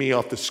took me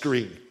off the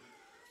screen.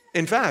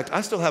 In fact,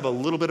 I still have a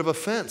little bit of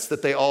offense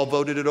that they all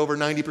voted at over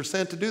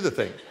 90% to do the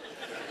thing.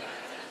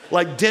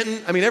 Like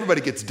Denton,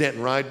 everybody gets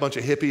Denton, right? Bunch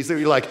of hippies. They're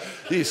like,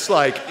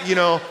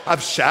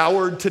 I've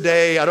showered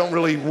today. I don't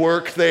really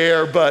work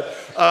there, but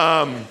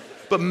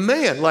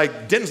man,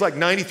 Denton's like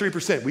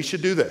 93%. We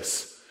should do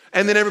this.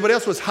 And then everybody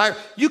else was higher.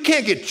 You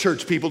can't get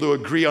church people to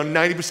agree on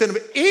 90% of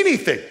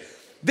anything.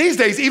 These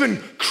days,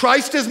 even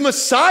Christ as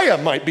Messiah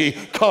might be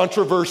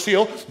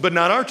controversial, but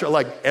not our church.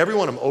 Like every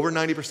one of them, over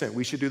 90%,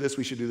 we should do this,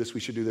 we should do this, we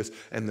should do this,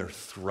 and they're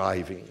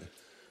thriving.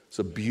 It's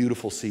a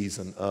beautiful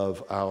season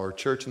of our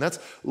church, and that's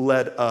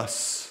led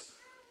us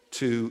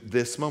to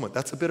this moment.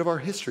 That's a bit of our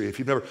history. If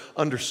you've never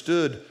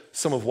understood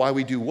some of why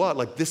we do what,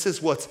 like this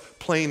is what's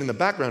playing in the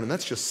background, and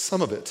that's just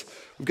some of it.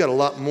 We've got a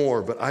lot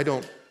more, but I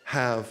don't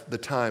have the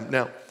time.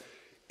 Now,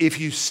 if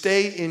you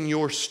stay in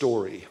your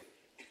story,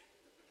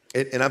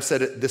 and I've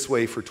said it this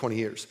way for 20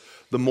 years,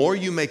 the more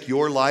you make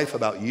your life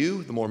about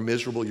you, the more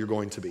miserable you're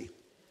going to be.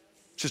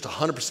 It's just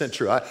 100%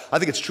 true. I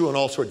think it's true on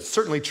all sorts. It's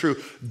certainly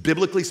true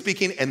biblically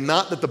speaking, and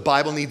not that the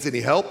Bible needs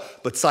any help,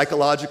 but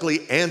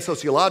psychologically and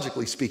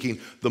sociologically speaking,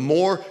 the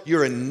more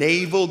you're a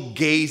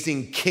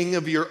navel-gazing king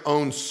of your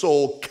own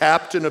soul,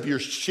 captain of your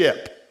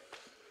ship,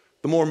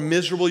 the more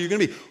miserable you're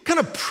gonna be. What kind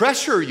of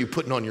pressure are you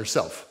putting on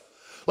yourself?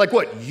 Like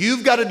what,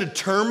 you've got to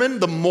determine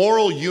the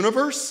moral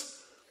universe?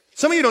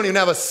 Some of you don't even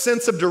have a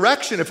sense of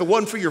direction. If it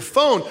wasn't for your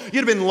phone, you'd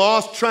have been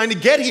lost trying to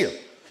get here.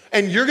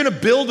 And you're gonna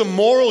build a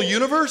moral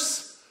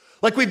universe?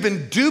 Like we've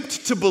been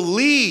duped to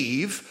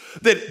believe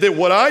that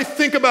what I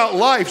think about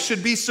life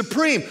should be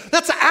supreme.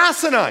 That's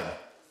asinine.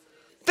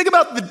 Think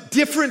about the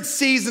different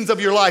seasons of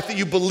your life that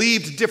you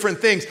believed different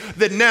things,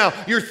 that now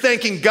you're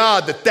thanking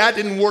God that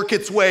didn't work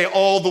its way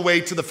all the way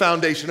to the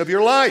foundation of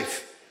your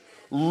life.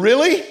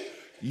 Really?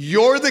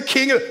 You're the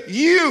king of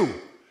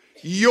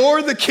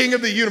You're the king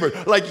of the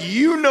universe. Like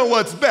you know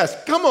what's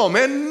best. Come on,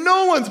 man.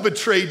 No one's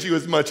betrayed you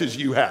as much as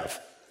you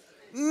have.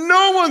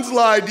 No one's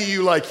lied to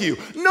you like you.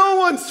 No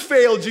one's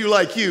failed you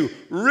like you.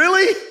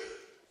 Really?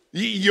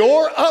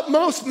 Your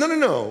utmost?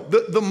 No.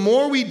 The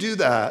more we do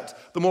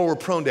that, the more we're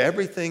prone to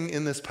everything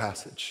in this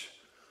passage.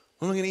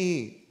 What am I going to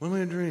eat? What am I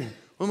going to drink?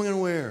 What am I going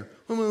to wear?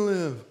 What am I going to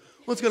live?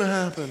 What's going to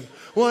happen?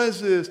 Why is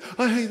this?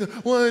 I hate that.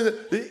 Why is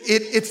that?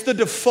 It's the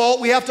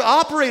default we have to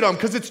operate on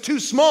because it's too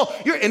small.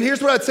 And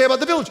here's what I'd say about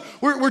the village.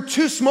 We're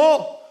too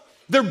small.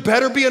 There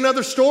better be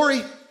another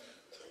story.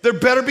 There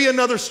better be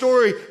another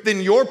story than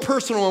your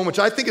personal one, which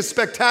I think is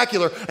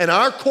spectacular, and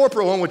our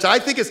corporate one, which I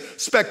think is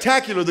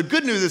spectacular. The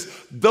good news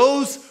is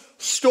those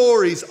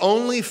stories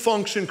only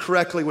function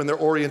correctly when they're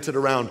oriented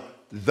around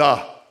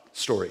the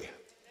story.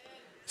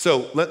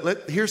 So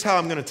here's how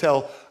I'm going to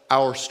tell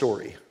our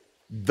story.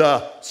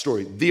 The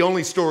story. The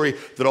only story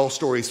that all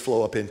stories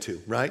flow up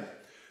into, right?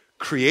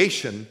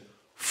 Creation,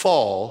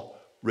 fall,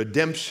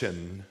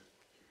 redemption,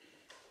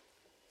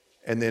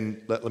 and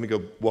then let me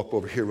go walk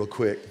over here real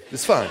quick.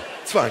 It's fine,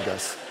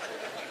 guys.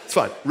 It's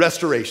fine.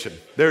 Restoration.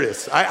 There it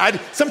is.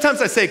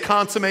 Sometimes I say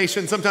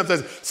consummation, sometimes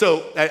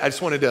I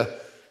just wanted to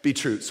be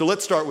true. So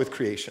let's start with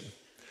creation.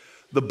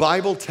 The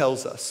Bible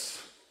tells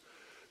us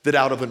that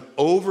out of an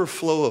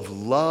overflow of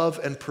love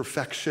and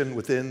perfection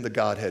within the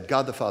Godhead,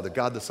 God the Father,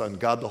 God the Son,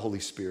 God the Holy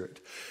Spirit,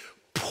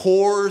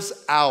 pours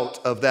out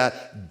of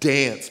that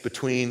dance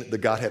between the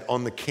Godhead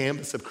on the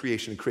canvas of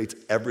creation and creates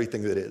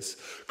everything that is.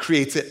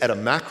 Creates it at a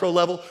macro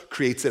level,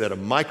 creates it at a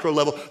micro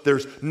level.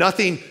 There's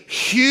nothing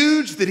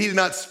huge that he did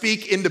not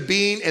speak into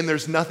being, and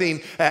there's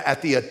nothing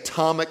at the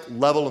atomic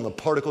level and the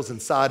particles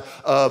inside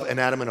of an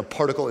atom and a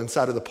particle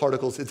inside of the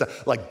particles. It's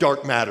like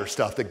dark matter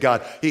stuff that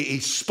God, he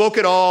spoke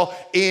it all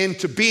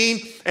into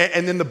being.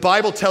 And then the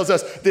Bible tells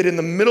us that in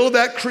the middle of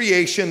that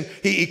creation,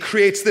 he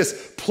creates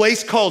this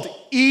place called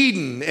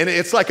Eden, and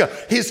it's like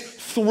his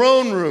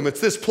throne room. It's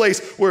this place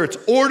where it's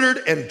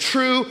ordered and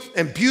true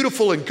and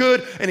beautiful and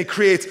good, and he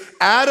creates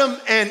Adam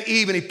and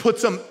Eve, and he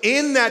puts them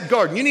in that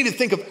garden. You need to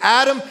think of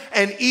Adam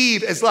and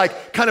Eve as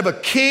like kind of a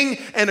king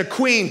and a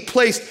queen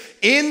placed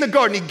in the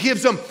garden. He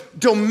gives them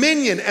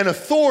dominion and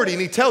authority,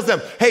 and he tells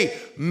them, hey,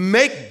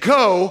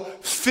 go,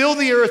 fill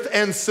the earth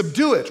and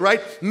subdue it,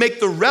 right? Make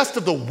the rest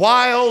of the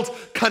wild,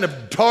 kind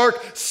of dark,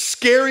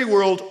 scary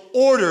world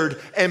ordered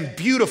and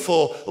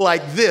beautiful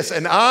like this.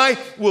 And I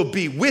will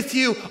be with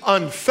you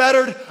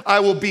unfettered. I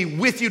will be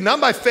with you,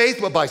 not by faith,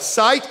 but by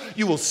sight.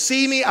 You will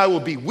see me. I will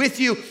be with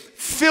you.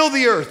 Fill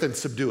the earth and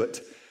subdue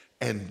it.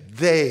 And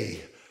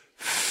they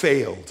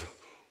failed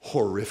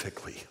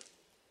horrifically.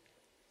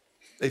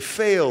 They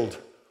failed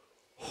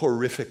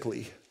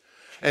horrifically.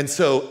 And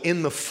so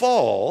in the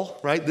fall,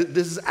 right,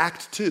 this is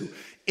Act 2.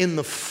 In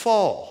the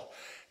fall,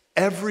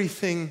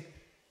 everything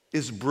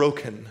is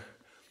broken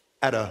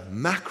at a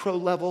macro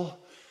level,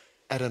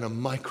 at a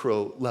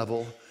micro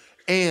level.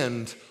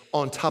 And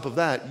on top of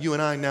that, you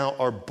and I now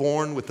are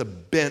born with a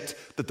bent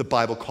that the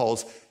Bible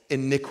calls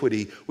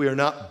iniquity. We are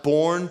not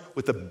born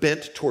with a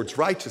bent towards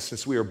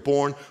righteousness. We are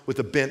born with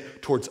a bent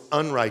towards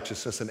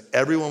unrighteousness. And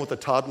everyone with a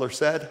toddler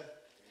said,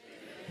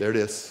 there it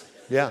is.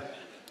 Yeah.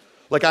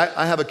 Like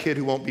I have a kid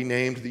who won't be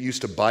named that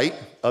used to bite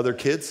other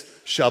kids,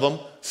 shove them,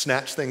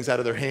 snatch things out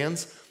of their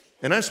hands.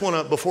 And I just want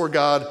to, before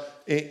God,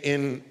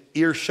 in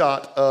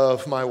earshot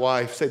of my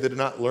wife, say they did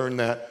not learn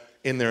that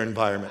in their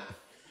environment.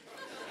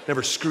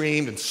 Never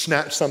screamed and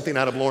snatched something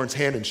out of Lauren's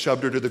hand and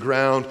shoved her to the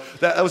ground.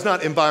 That was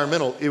not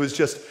environmental. It was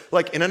just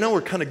like, and I know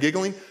we're kind of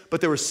giggling,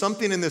 but there was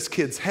something in this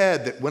kid's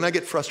head that when I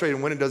get frustrated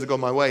and when it doesn't go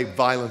my way,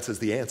 violence is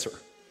the answer.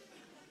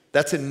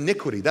 That's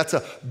iniquity. That's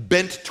a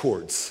bent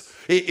towards.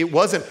 It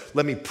wasn't,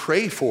 let me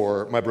pray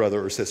for my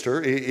brother or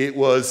sister. It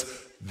was,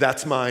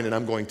 that's mine and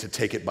I'm going to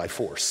take it by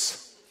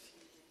force.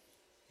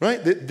 Right?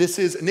 This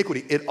is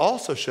iniquity. It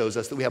also shows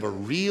us that we have a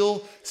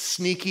real,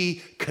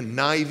 sneaky,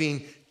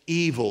 conniving,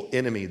 evil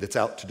enemy that's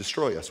out to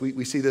destroy us.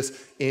 We see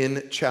this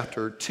in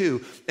chapter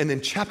 2. And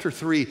then chapter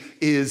 3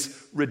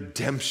 is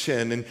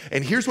redemption.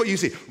 And here's what you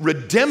see.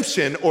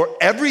 Redemption, or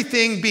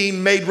everything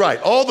being made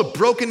right. All the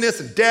brokenness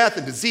and death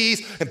and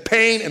disease and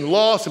pain and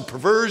loss and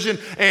perversion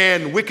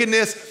and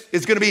wickedness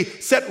is going to be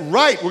set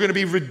right. We're going to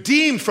be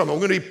redeemed from it.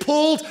 We're going to be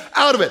pulled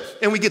out of it.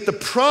 And we get the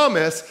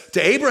promise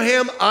to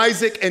Abraham,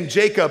 Isaac, and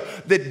Jacob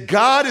that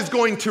God is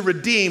going to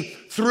redeem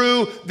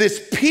through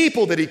this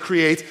people that he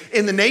creates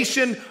in the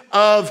nation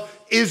of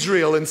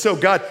Israel. And so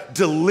God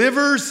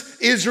delivers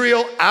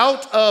Israel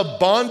out of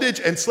bondage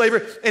and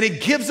slavery, and he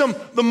gives them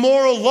the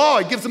moral law.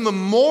 He gives them the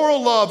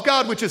moral law of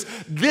God, which is,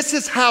 this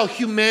is how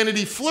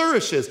humanity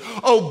flourishes.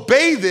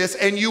 Obey this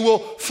and you will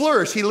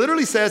flourish. He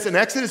literally says in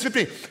Exodus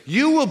 15,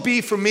 you will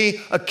be for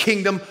me a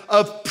kingdom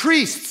of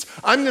priests.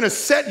 I'm going to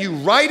set you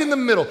right in the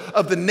middle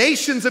of the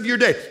nations of your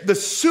day, the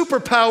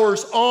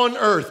superpowers on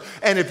earth.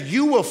 And if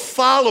you will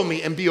follow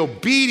me and be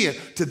obedient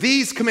to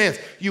these commands,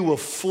 you will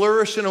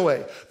flourish in a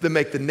way that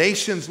make the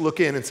nations look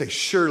in and say,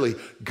 surely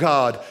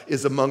God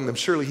is among them.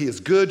 Surely he is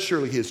good.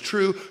 Surely he is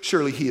true.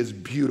 Surely he is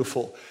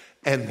beautiful.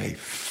 And they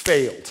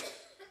failed.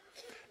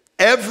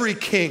 Every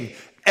king,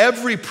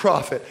 every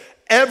prophet,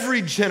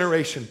 every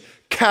generation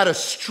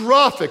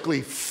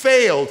catastrophically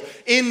failed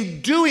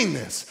in doing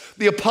this.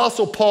 The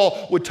Apostle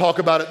Paul would talk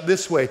about it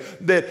this way,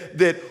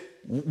 that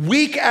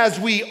weak as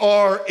we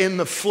are in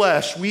the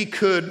flesh, we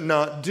could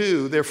not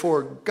do.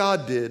 Therefore,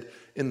 God did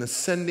in the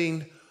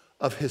sending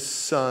of his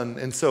son.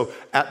 And so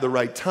at the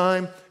right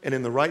time and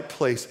in the right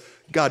place,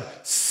 God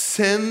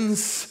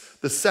sends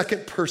the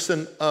second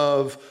person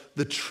of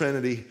the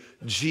Trinity,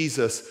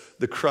 Jesus,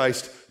 the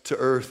Christ, to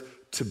earth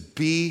to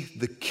be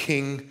the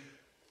king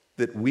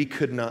that we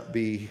could not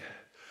be,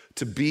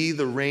 to be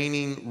the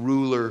reigning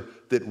ruler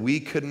that we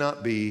could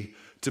not be,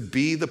 to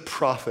be the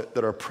prophet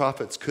that our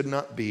prophets could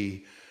not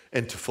be,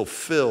 and to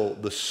fulfill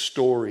the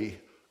story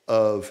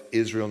of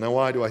Israel. Now,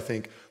 why do I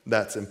think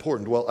that's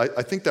important? Well,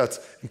 I think that's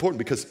important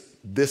because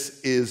this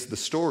is the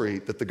story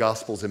that the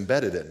gospel's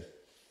embedded in.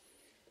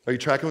 Are you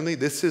tracking with me?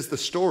 This is the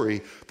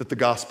story that the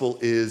gospel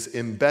is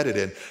embedded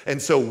in. And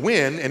so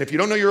and if you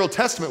don't know your Old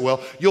Testament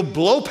well, you'll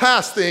blow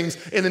past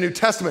things in the New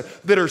Testament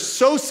that are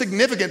so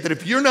significant that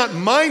if you're not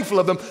mindful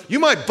of them, you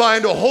might buy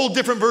into a whole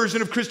different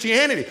version of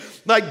Christianity.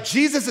 Like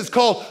Jesus is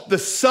called the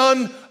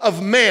Son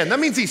of Man. That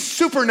means he's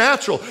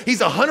supernatural. He's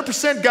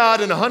 100%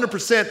 God and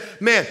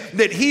 100% man.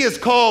 That he is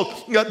called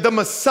the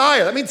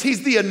Messiah. That means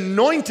he's the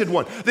anointed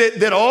one.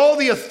 That all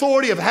the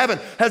authority of heaven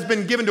has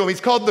been given to him.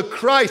 He's called the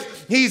Christ.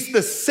 He's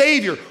the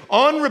Savior.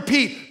 On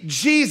repeat,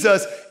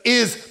 Jesus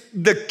is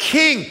the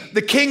king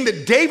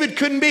that David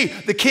couldn't be,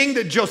 the king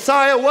that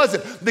Josiah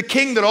wasn't, the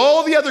king that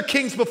all the other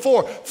kings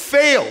before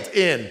failed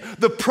in,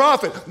 the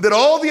prophet that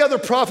all the other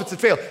prophets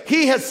had failed.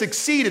 He has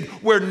succeeded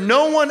where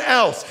no one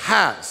else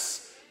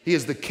has. He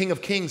is the King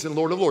of Kings and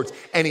Lord of Lords,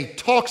 and he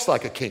talks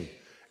like a king.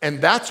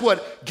 And that's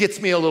what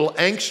gets me a little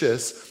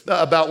anxious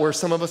about where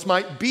some of us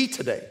might be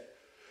today.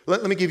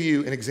 Let me give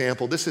you an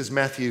example. This is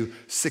Matthew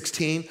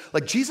 16.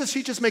 Like Jesus,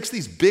 he just makes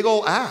these big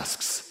old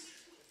asks.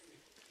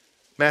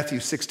 Matthew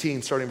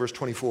 16, starting verse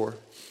 24.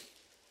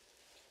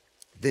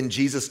 Then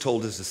Jesus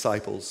told his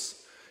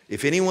disciples,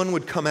 if anyone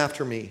would come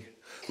after me,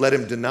 let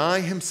him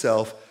deny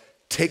himself,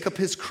 take up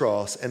his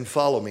cross, and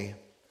follow me.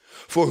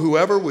 For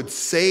whoever would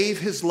save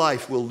his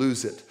life will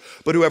lose it,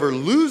 but whoever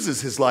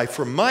loses his life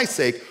for my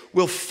sake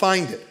will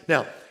find it.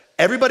 Now,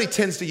 everybody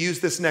tends to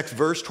use this next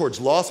verse towards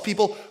lost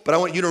people, but I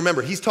want you to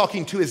remember, he's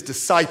talking to his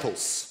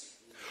disciples.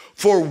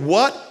 For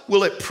what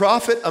will it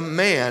profit a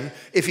man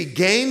if he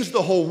gains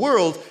the whole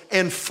world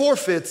and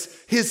forfeits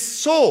his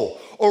soul?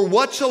 Or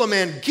what shall a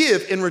man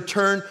give in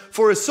return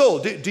for his soul?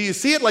 Do you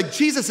see it? Like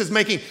Jesus is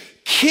making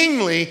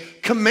kingly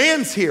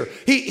commands here.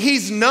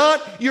 He's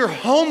not your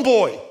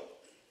homeboy.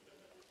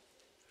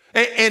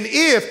 And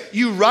if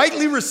you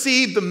rightly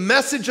receive the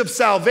message of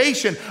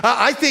salvation,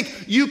 I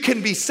think you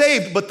can be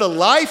saved. But the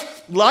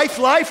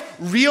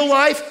real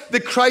life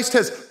that Christ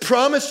has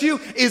promised you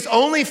is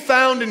only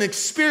found and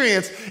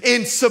experienced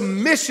in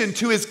submission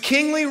to his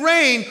kingly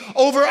reign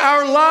over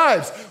our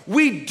lives.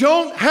 We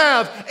don't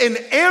have an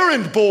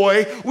errand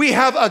boy. We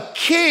have a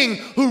king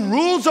who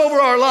rules over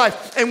our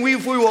life. And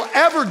if we will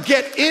ever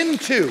get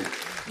into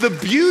the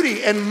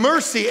beauty and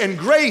mercy and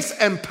grace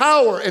and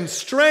power and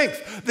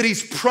strength that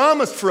he's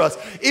promised for us,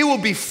 it will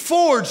be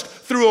forged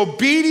through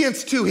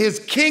obedience to his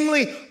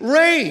kingly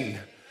reign.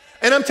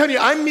 And I'm telling you,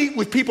 I meet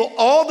with people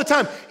all the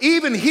time,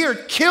 even here,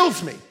 it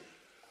kills me,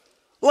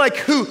 like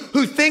who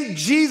think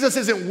Jesus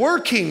isn't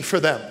working for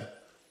them.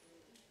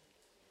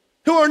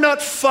 who are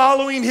not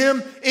following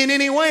him in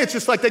any way. It's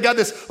just like they got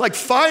this like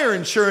fire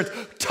insurance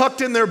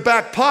tucked in their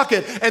back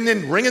pocket and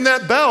then ringing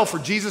that bell for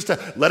Jesus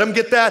to let them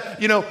get that,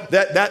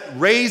 that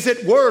raise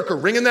at work, or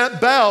ringing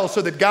that bell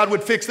so that God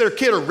would fix their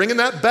kid, or ringing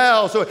that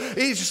bell. So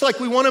it's just like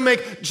we want to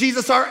make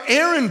Jesus our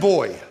errand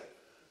boy.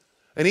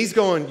 And he's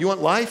going, you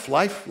want life,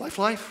 life, life,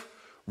 life?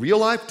 Real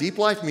life, deep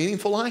life,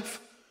 meaningful life?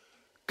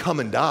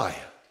 Come and die.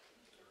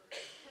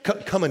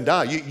 Come and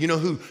die. You know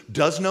who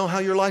does know how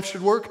your life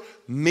should work?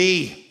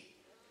 Me.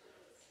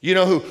 You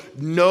know who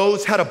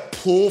knows how to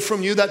pull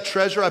from you that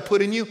treasure I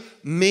put in you?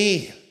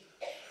 Me.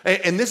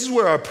 And this is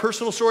where our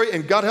personal story,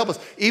 and God help us,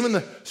 even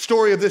the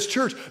story of this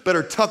church,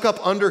 better tuck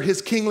up under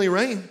his kingly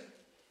reign.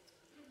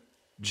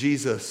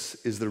 Jesus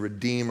is the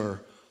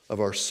Redeemer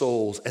of our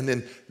souls. And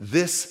then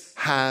this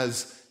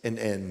has an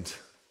end.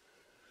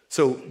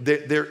 So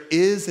there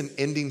is an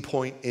ending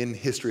point in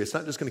history. It's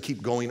not just going to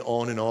keep going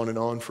on and on and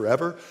on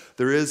forever.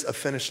 There is a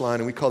finish line,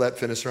 and we call that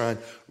finish line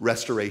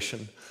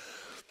restoration.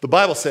 The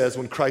Bible says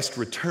when Christ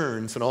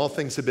returns and all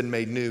things have been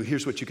made new,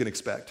 here's what you can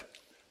expect.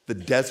 The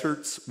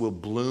deserts will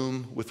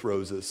bloom with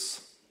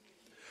roses.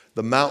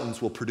 The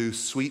mountains will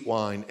produce sweet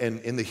wine. And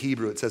in the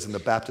Hebrew, it says, and the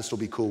Baptists will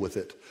be cool with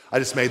it. I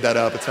just made that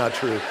up. It's not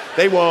true.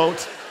 They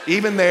won't.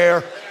 Even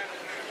there,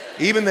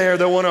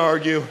 they'll want to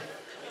argue.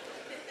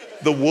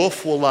 The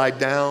wolf will lie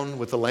down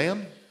with the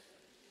lamb.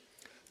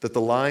 That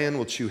the lion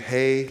will chew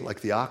hay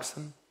like the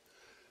oxen.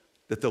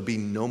 That there'll be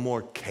no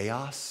more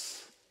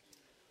chaos.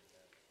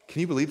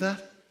 Can you believe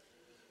that?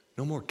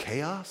 No more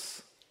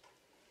chaos,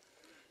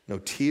 no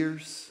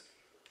tears,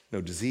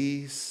 no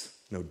disease,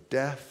 no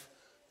death,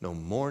 no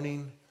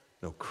mourning,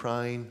 no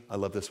crying. I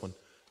love this one.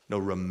 No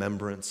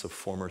remembrance of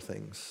former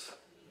things.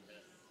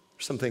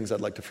 There's some things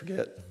I'd like to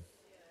forget.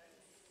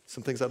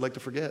 Some things I'd like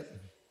to forget.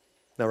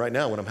 Now, right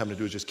now, what I'm having to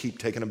do is just keep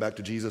taking them back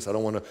to Jesus. I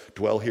don't want to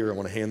dwell here. I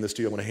want to hand this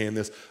to you. I want to hand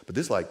this. But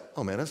this is like,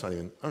 oh man, I don't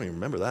even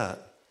remember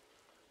that.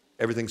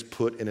 Everything's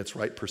put in its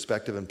right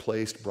perspective and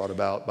placed, brought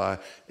about by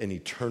an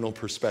eternal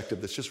perspective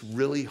that's just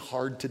really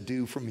hard to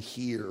do from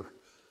here,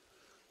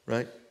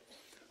 right?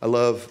 I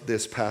love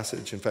this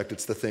passage. In fact,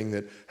 it's the thing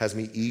that has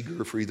me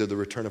eager for either the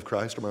return of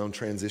Christ or my own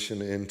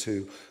transition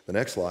into the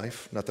next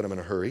life. Not that I'm in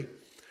a hurry.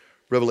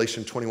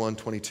 Revelation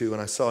 21:22,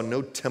 and I saw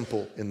no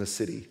temple in the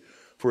city,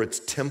 for its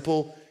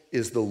temple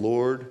is the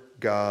Lord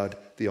God,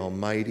 the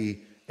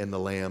Almighty, and the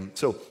Lamb.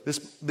 So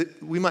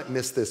we might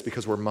miss this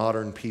because we're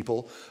modern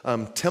people.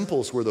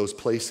 Temples were those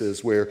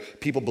places where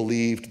people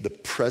believed the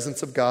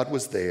presence of God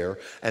was there,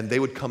 and they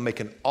would come make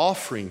an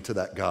offering to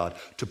that God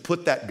to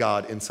put that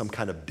God in some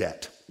kind of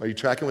debt. Are you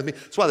tracking with me?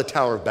 That's why the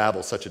Tower of Babel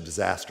is such a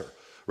disaster,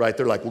 right?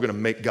 They're like, we're going to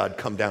make God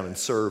come down and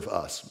serve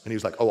us. And he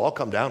was like, oh, I'll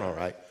come down, all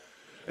right.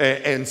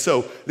 And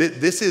so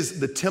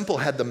the temple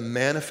had the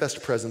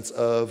manifest presence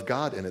of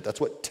God in it. That's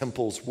what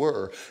temples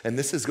were. And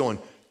this is going,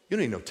 you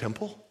don't need no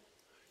temple.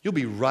 You'll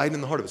be right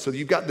in the heart of it. So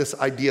you've got this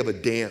idea of a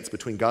dance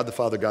between God the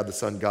Father, God the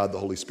Son, God the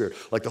Holy Spirit.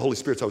 Like the Holy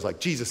Spirit's always like,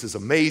 Jesus is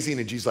amazing.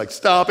 And Jesus is like,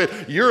 stop it.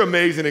 You're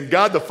amazing. And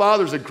God the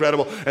Father's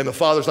incredible. And the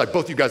Father's like,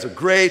 both you guys are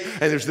great.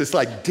 And there's this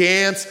like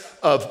dance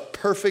of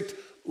perfect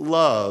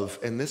love.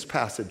 And this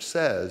passage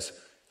says,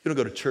 you don't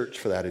go to church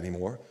for that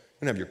anymore.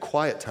 You don't have your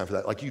quiet time for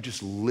that. Like you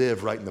just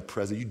live right in the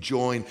present. You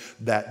join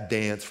that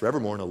dance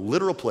forevermore in a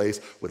literal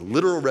place with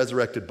literal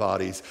resurrected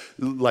bodies,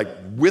 like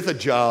with a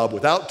job,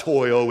 without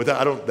toil,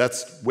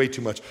 that's way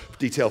too much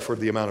detail for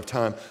the amount of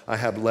time I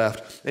have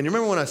left. And you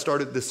remember when I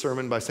started this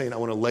sermon by saying I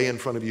want to lay in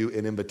front of you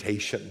an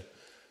invitation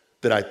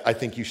that I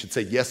think you should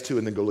say yes to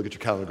and then go look at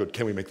your calendar and go,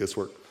 can we make this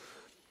work?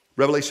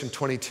 Revelation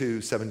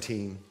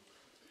 22:17,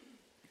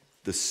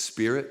 the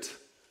Spirit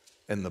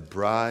and the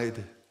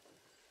bride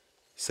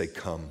say,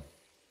 come.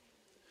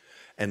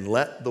 And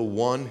let the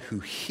one who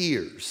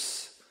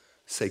hears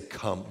say,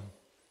 come.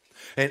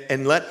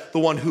 And let the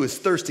one who is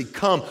thirsty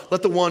come.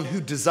 Let the one who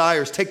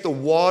desires take the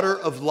water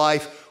of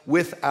life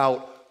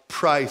without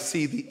price.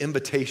 See, the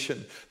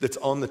invitation that's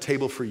on the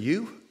table for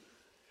you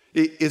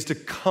is to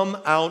come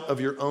out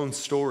of your own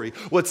story.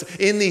 What's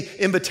in the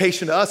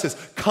invitation to us is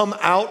come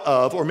out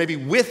of, or maybe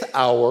with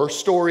our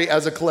story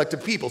as a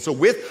collective people. So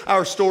with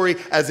our story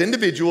as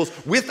individuals,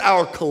 with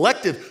our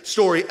collective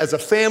story as a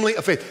family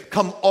of faith,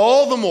 come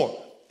all the more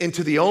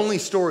into the only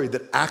story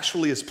that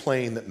actually is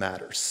playing that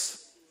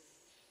matters.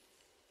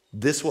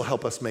 This will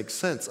help us make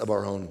sense of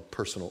our own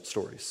personal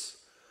stories.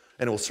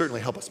 And it will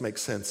certainly help us make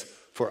sense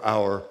for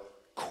our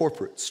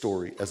corporate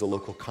story as a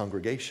local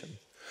congregation.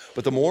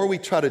 But the more we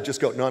try to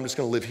just go, no, I'm just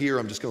going to live here,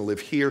 I'm just going to live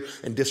here,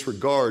 and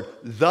disregard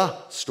the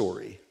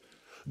story,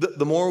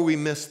 the more we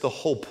miss the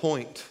whole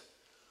point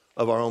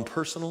of our own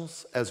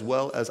personals as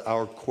well as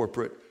our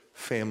corporate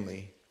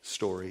family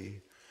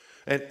story.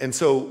 And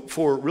so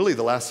for really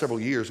the last several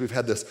years, we've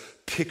had this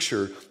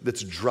picture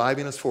that's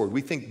driving us forward.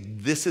 We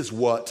think this is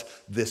what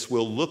this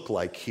will look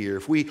like here.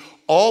 If we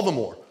all the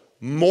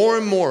more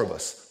and more of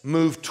us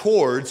move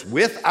towards,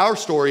 with our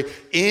story,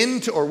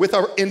 into, or with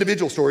our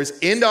individual stories,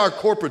 into our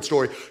corporate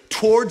story,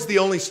 towards the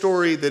only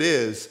story that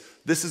is,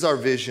 this is our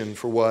vision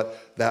for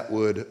what that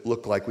would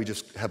look like. We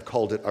just have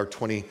called it our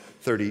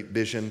 2030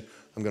 vision.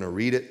 I'm going to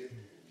read it.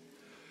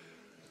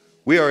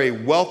 We are a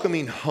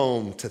welcoming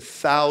home to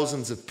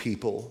thousands of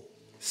people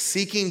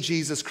seeking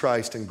Jesus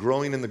Christ and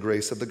growing in the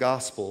grace of the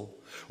gospel.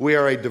 We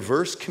are a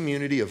diverse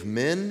community of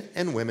men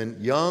and women,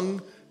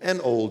 young and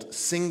old,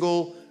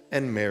 single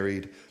and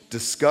married,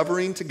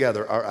 discovering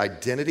together our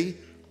identity,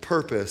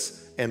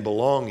 purpose, and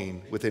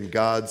belonging within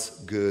God's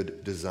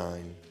good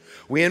design.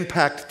 We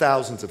impact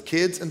thousands of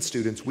kids and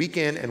students week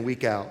in and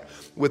week out,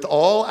 with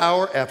all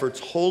our efforts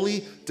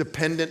wholly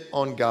dependent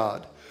on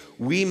God.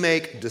 We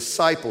make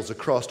disciples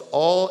across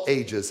all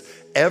ages.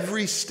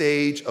 Every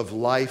stage of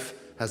life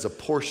has a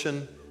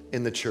portion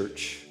in the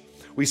church.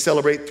 We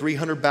celebrate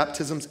 300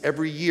 baptisms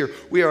every year.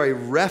 We are a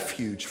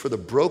refuge for the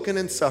broken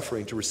and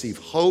suffering to receive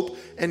hope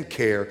and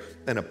care,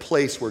 and a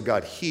place where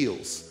God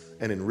heals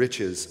and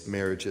enriches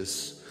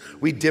marriages.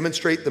 We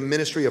demonstrate the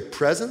ministry of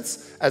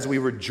presence as we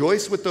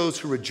rejoice with those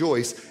who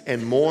rejoice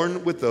and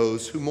mourn with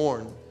those who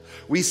mourn.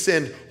 We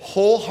send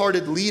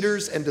wholehearted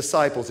leaders and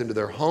disciples into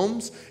their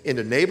homes,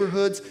 into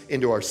neighborhoods,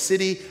 into our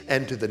city,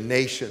 and to the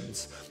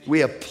nations. We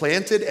have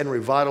planted and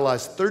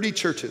revitalized 30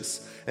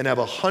 churches and have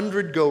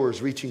 100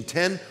 goers reaching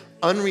 10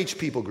 unreached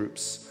people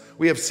groups.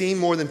 We have seen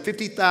more than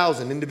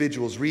 50,000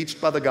 individuals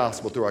reached by the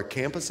gospel through our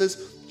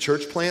campuses,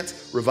 church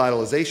plants,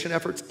 revitalization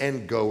efforts,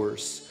 and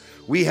goers.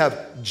 We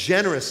have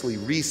generously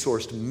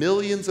resourced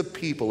millions of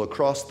people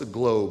across the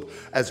globe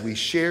as we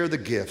share the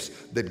gifts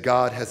that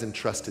God has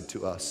entrusted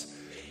to us.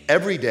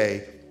 Every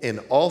day, in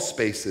all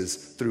spaces,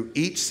 through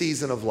each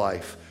season of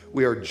life,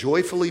 we are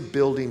joyfully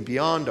building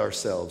beyond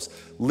ourselves,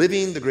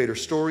 living the greater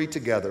story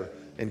together,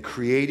 and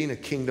creating a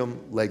kingdom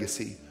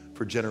legacy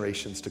for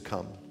generations to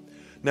come.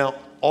 Now,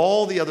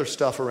 all the other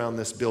stuff around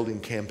this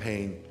building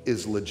campaign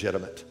is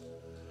legitimate.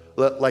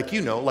 Like,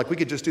 like we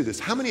could just do this.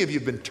 How many of you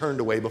have been turned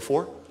away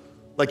before?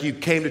 Like you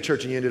came to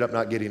church and you ended up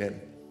not getting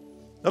in?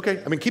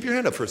 Okay, keep your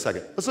hand up for a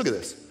second. Let's look at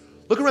this.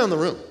 Look around the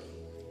room.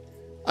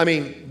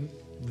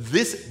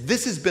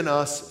 This has been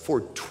us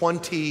for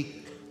 20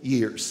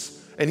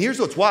 years. And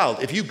here's what's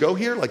wild. If you go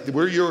here, like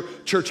we're your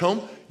church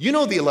home, you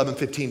know the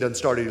 11:15 doesn't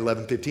start at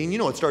 11:15. You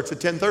know it starts at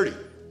 10:30.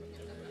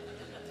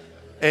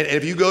 And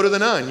if you go to the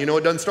 9, you know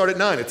it doesn't start at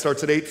 9. It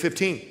starts at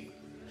 8:15.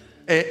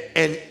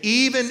 And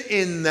even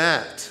in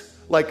that,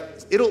 like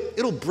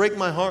it'll break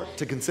my heart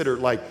to consider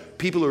like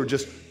people who are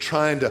just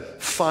trying to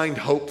find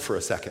hope for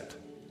a second.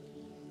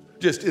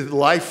 Just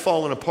life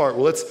falling apart.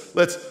 Well,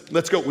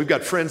 let's go. We've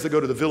got friends that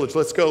go to the village.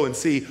 Let's go and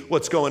see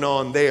what's going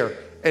on there.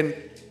 And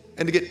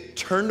to get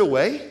turned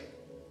away,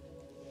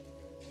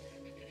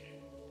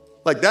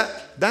 like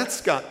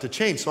that's got to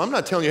change. So I'm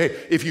not telling you, hey,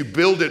 if you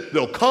build it,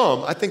 they'll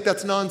come. I think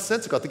that's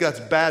nonsensical. I think that's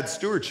bad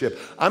stewardship.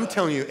 I'm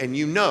telling you, and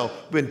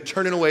we've been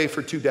turning away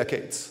for 2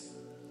 decades.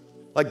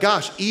 Like,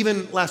 gosh,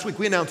 even last week,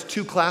 we announced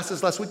 2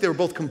 classes last week. They were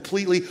both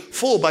completely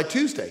full by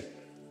Tuesday.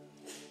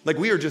 Like,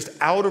 we are just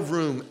out of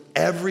room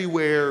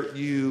everywhere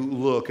you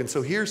look. And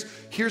so here's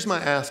my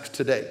ask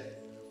today,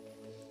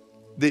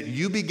 that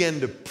you begin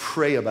to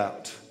pray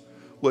about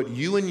what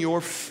you and your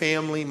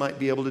family might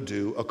be able to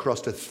do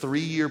across a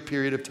 3-year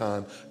period of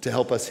time to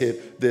help us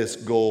hit this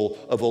goal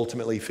of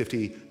ultimately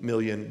 $50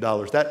 million.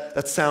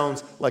 That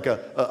sounds like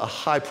a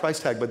high price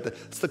tag, but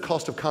it's the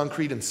cost of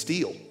concrete and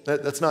steel.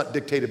 That's not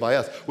dictated by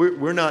us.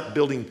 We're not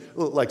building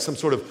like some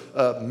sort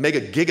of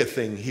mega giga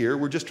thing here.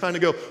 We're just trying to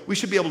go, we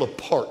should be able to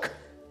park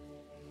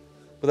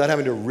without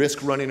having to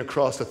risk running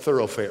across a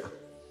thoroughfare.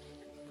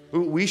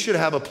 We should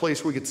have a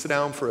place where we could sit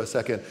down for a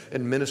second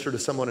and minister to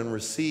someone and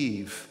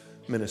receive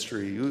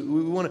ministry.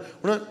 We're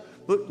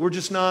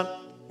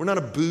not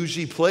a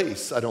bougie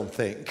place, I don't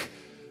think.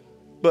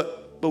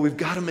 But we've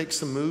got to make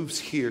some moves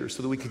here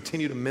so that we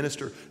continue to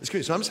minister this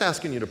community. So I'm just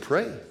asking you to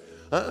pray.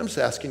 I'm just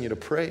asking you to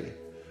pray.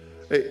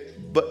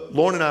 But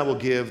Lauren and I will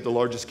give the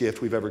largest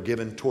gift we've ever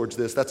given towards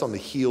this. That's on the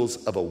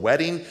heels of a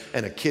wedding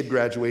and a kid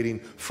graduating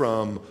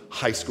from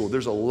high school.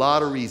 There's a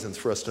lot of reasons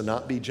for us to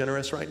not be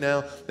generous right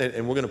now,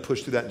 and we're going to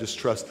push through that and just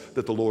trust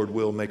that the Lord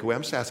will make a way.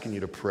 I'm just asking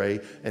you to pray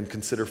and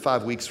consider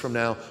 5 weeks from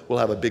now, we'll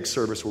have a big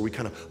service where we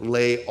kind of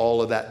lay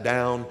all of that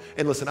down.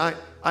 And listen,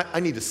 I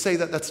need to say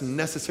that that's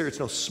necessary. It's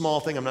no small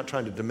thing. I'm not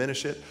trying to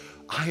diminish it.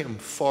 I am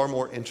far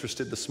more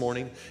interested this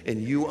morning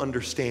in you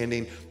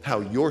understanding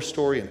how your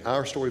story and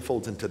our story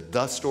folds into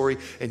the story,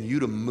 and you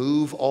to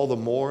move all the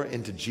more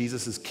into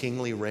Jesus's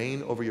kingly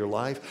reign over your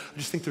life. I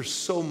just think there's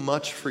so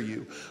much for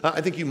you. I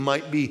think you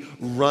might be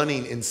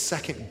running in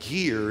second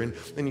gear, and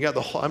you got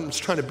I'm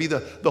just trying to be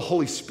the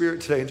Holy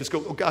Spirit today and just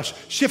go, oh gosh,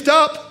 shift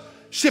up.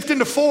 Shift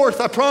into fourth,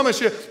 I promise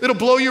you. It'll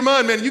blow your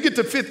mind, man. You get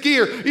to fifth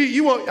gear.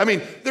 You won't,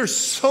 there's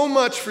so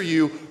much for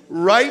you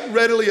right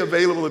readily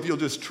available if you'll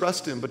just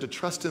trust him. But to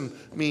trust him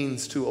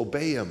means to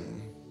obey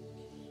him.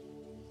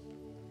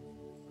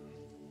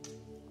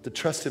 To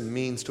trust him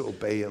means to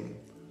obey him.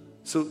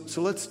 So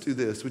let's do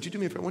this. Would you do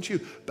me a favor? Why don't you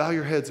bow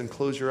your heads and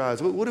close your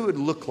eyes? What would it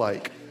look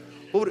like?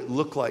 What would it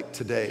look like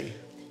today?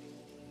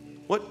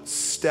 What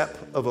step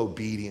of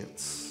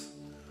obedience?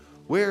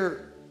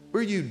 Where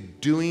are you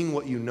doing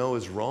what you know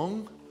is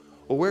wrong?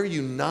 Or where are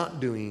you not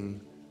doing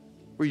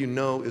where you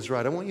know is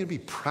right? I want you to be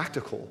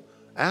practical.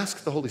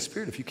 Ask the Holy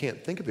Spirit if you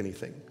can't think of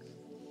anything.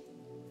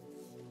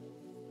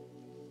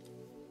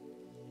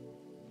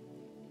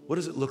 What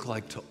does it look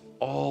like to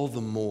all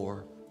the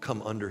more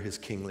come under his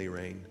kingly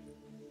reign?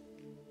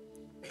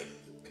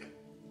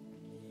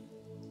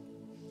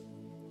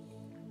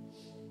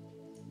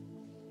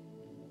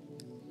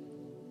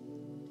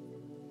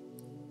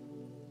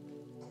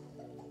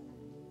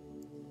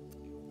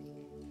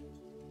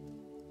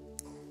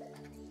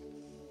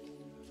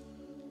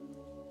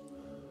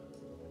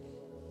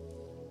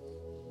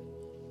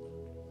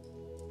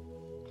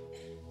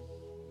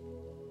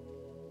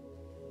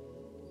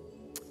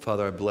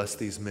 Father, I bless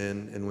these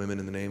men and women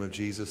in the name of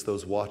Jesus,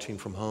 those watching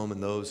from home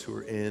and those who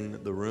are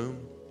in the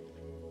room.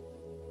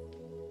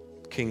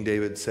 King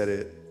David said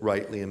it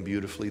rightly and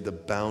beautifully, the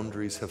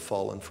boundaries have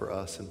fallen for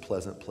us in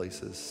pleasant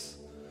places.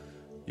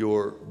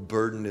 Your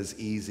burden is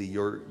easy,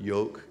 your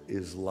yoke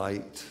is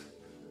light.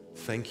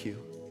 Thank you.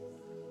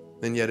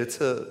 And yet it's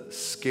a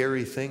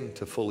scary thing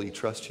to fully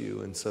trust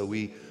you, and so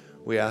we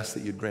ask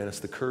that you'd grant us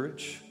the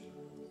courage.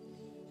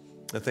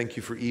 I thank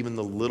you for even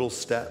the little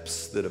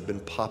steps that have been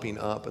popping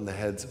up in the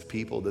heads of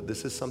people, that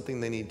this is something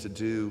they need to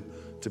do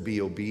to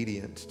be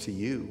obedient to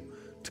you,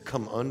 to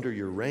come under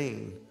your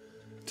reign,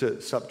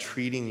 to stop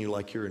treating you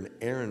like you're an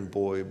errand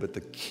boy, but the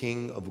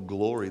King of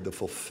glory, the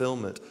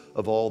fulfillment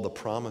of all the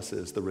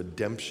promises, the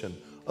redemption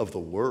of the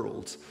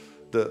world,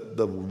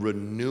 the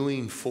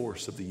renewing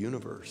force of the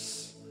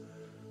universe.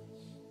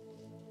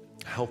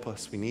 Help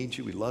us. We need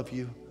you. We love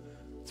you.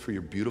 It's for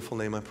your beautiful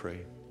name I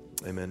pray.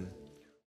 Amen.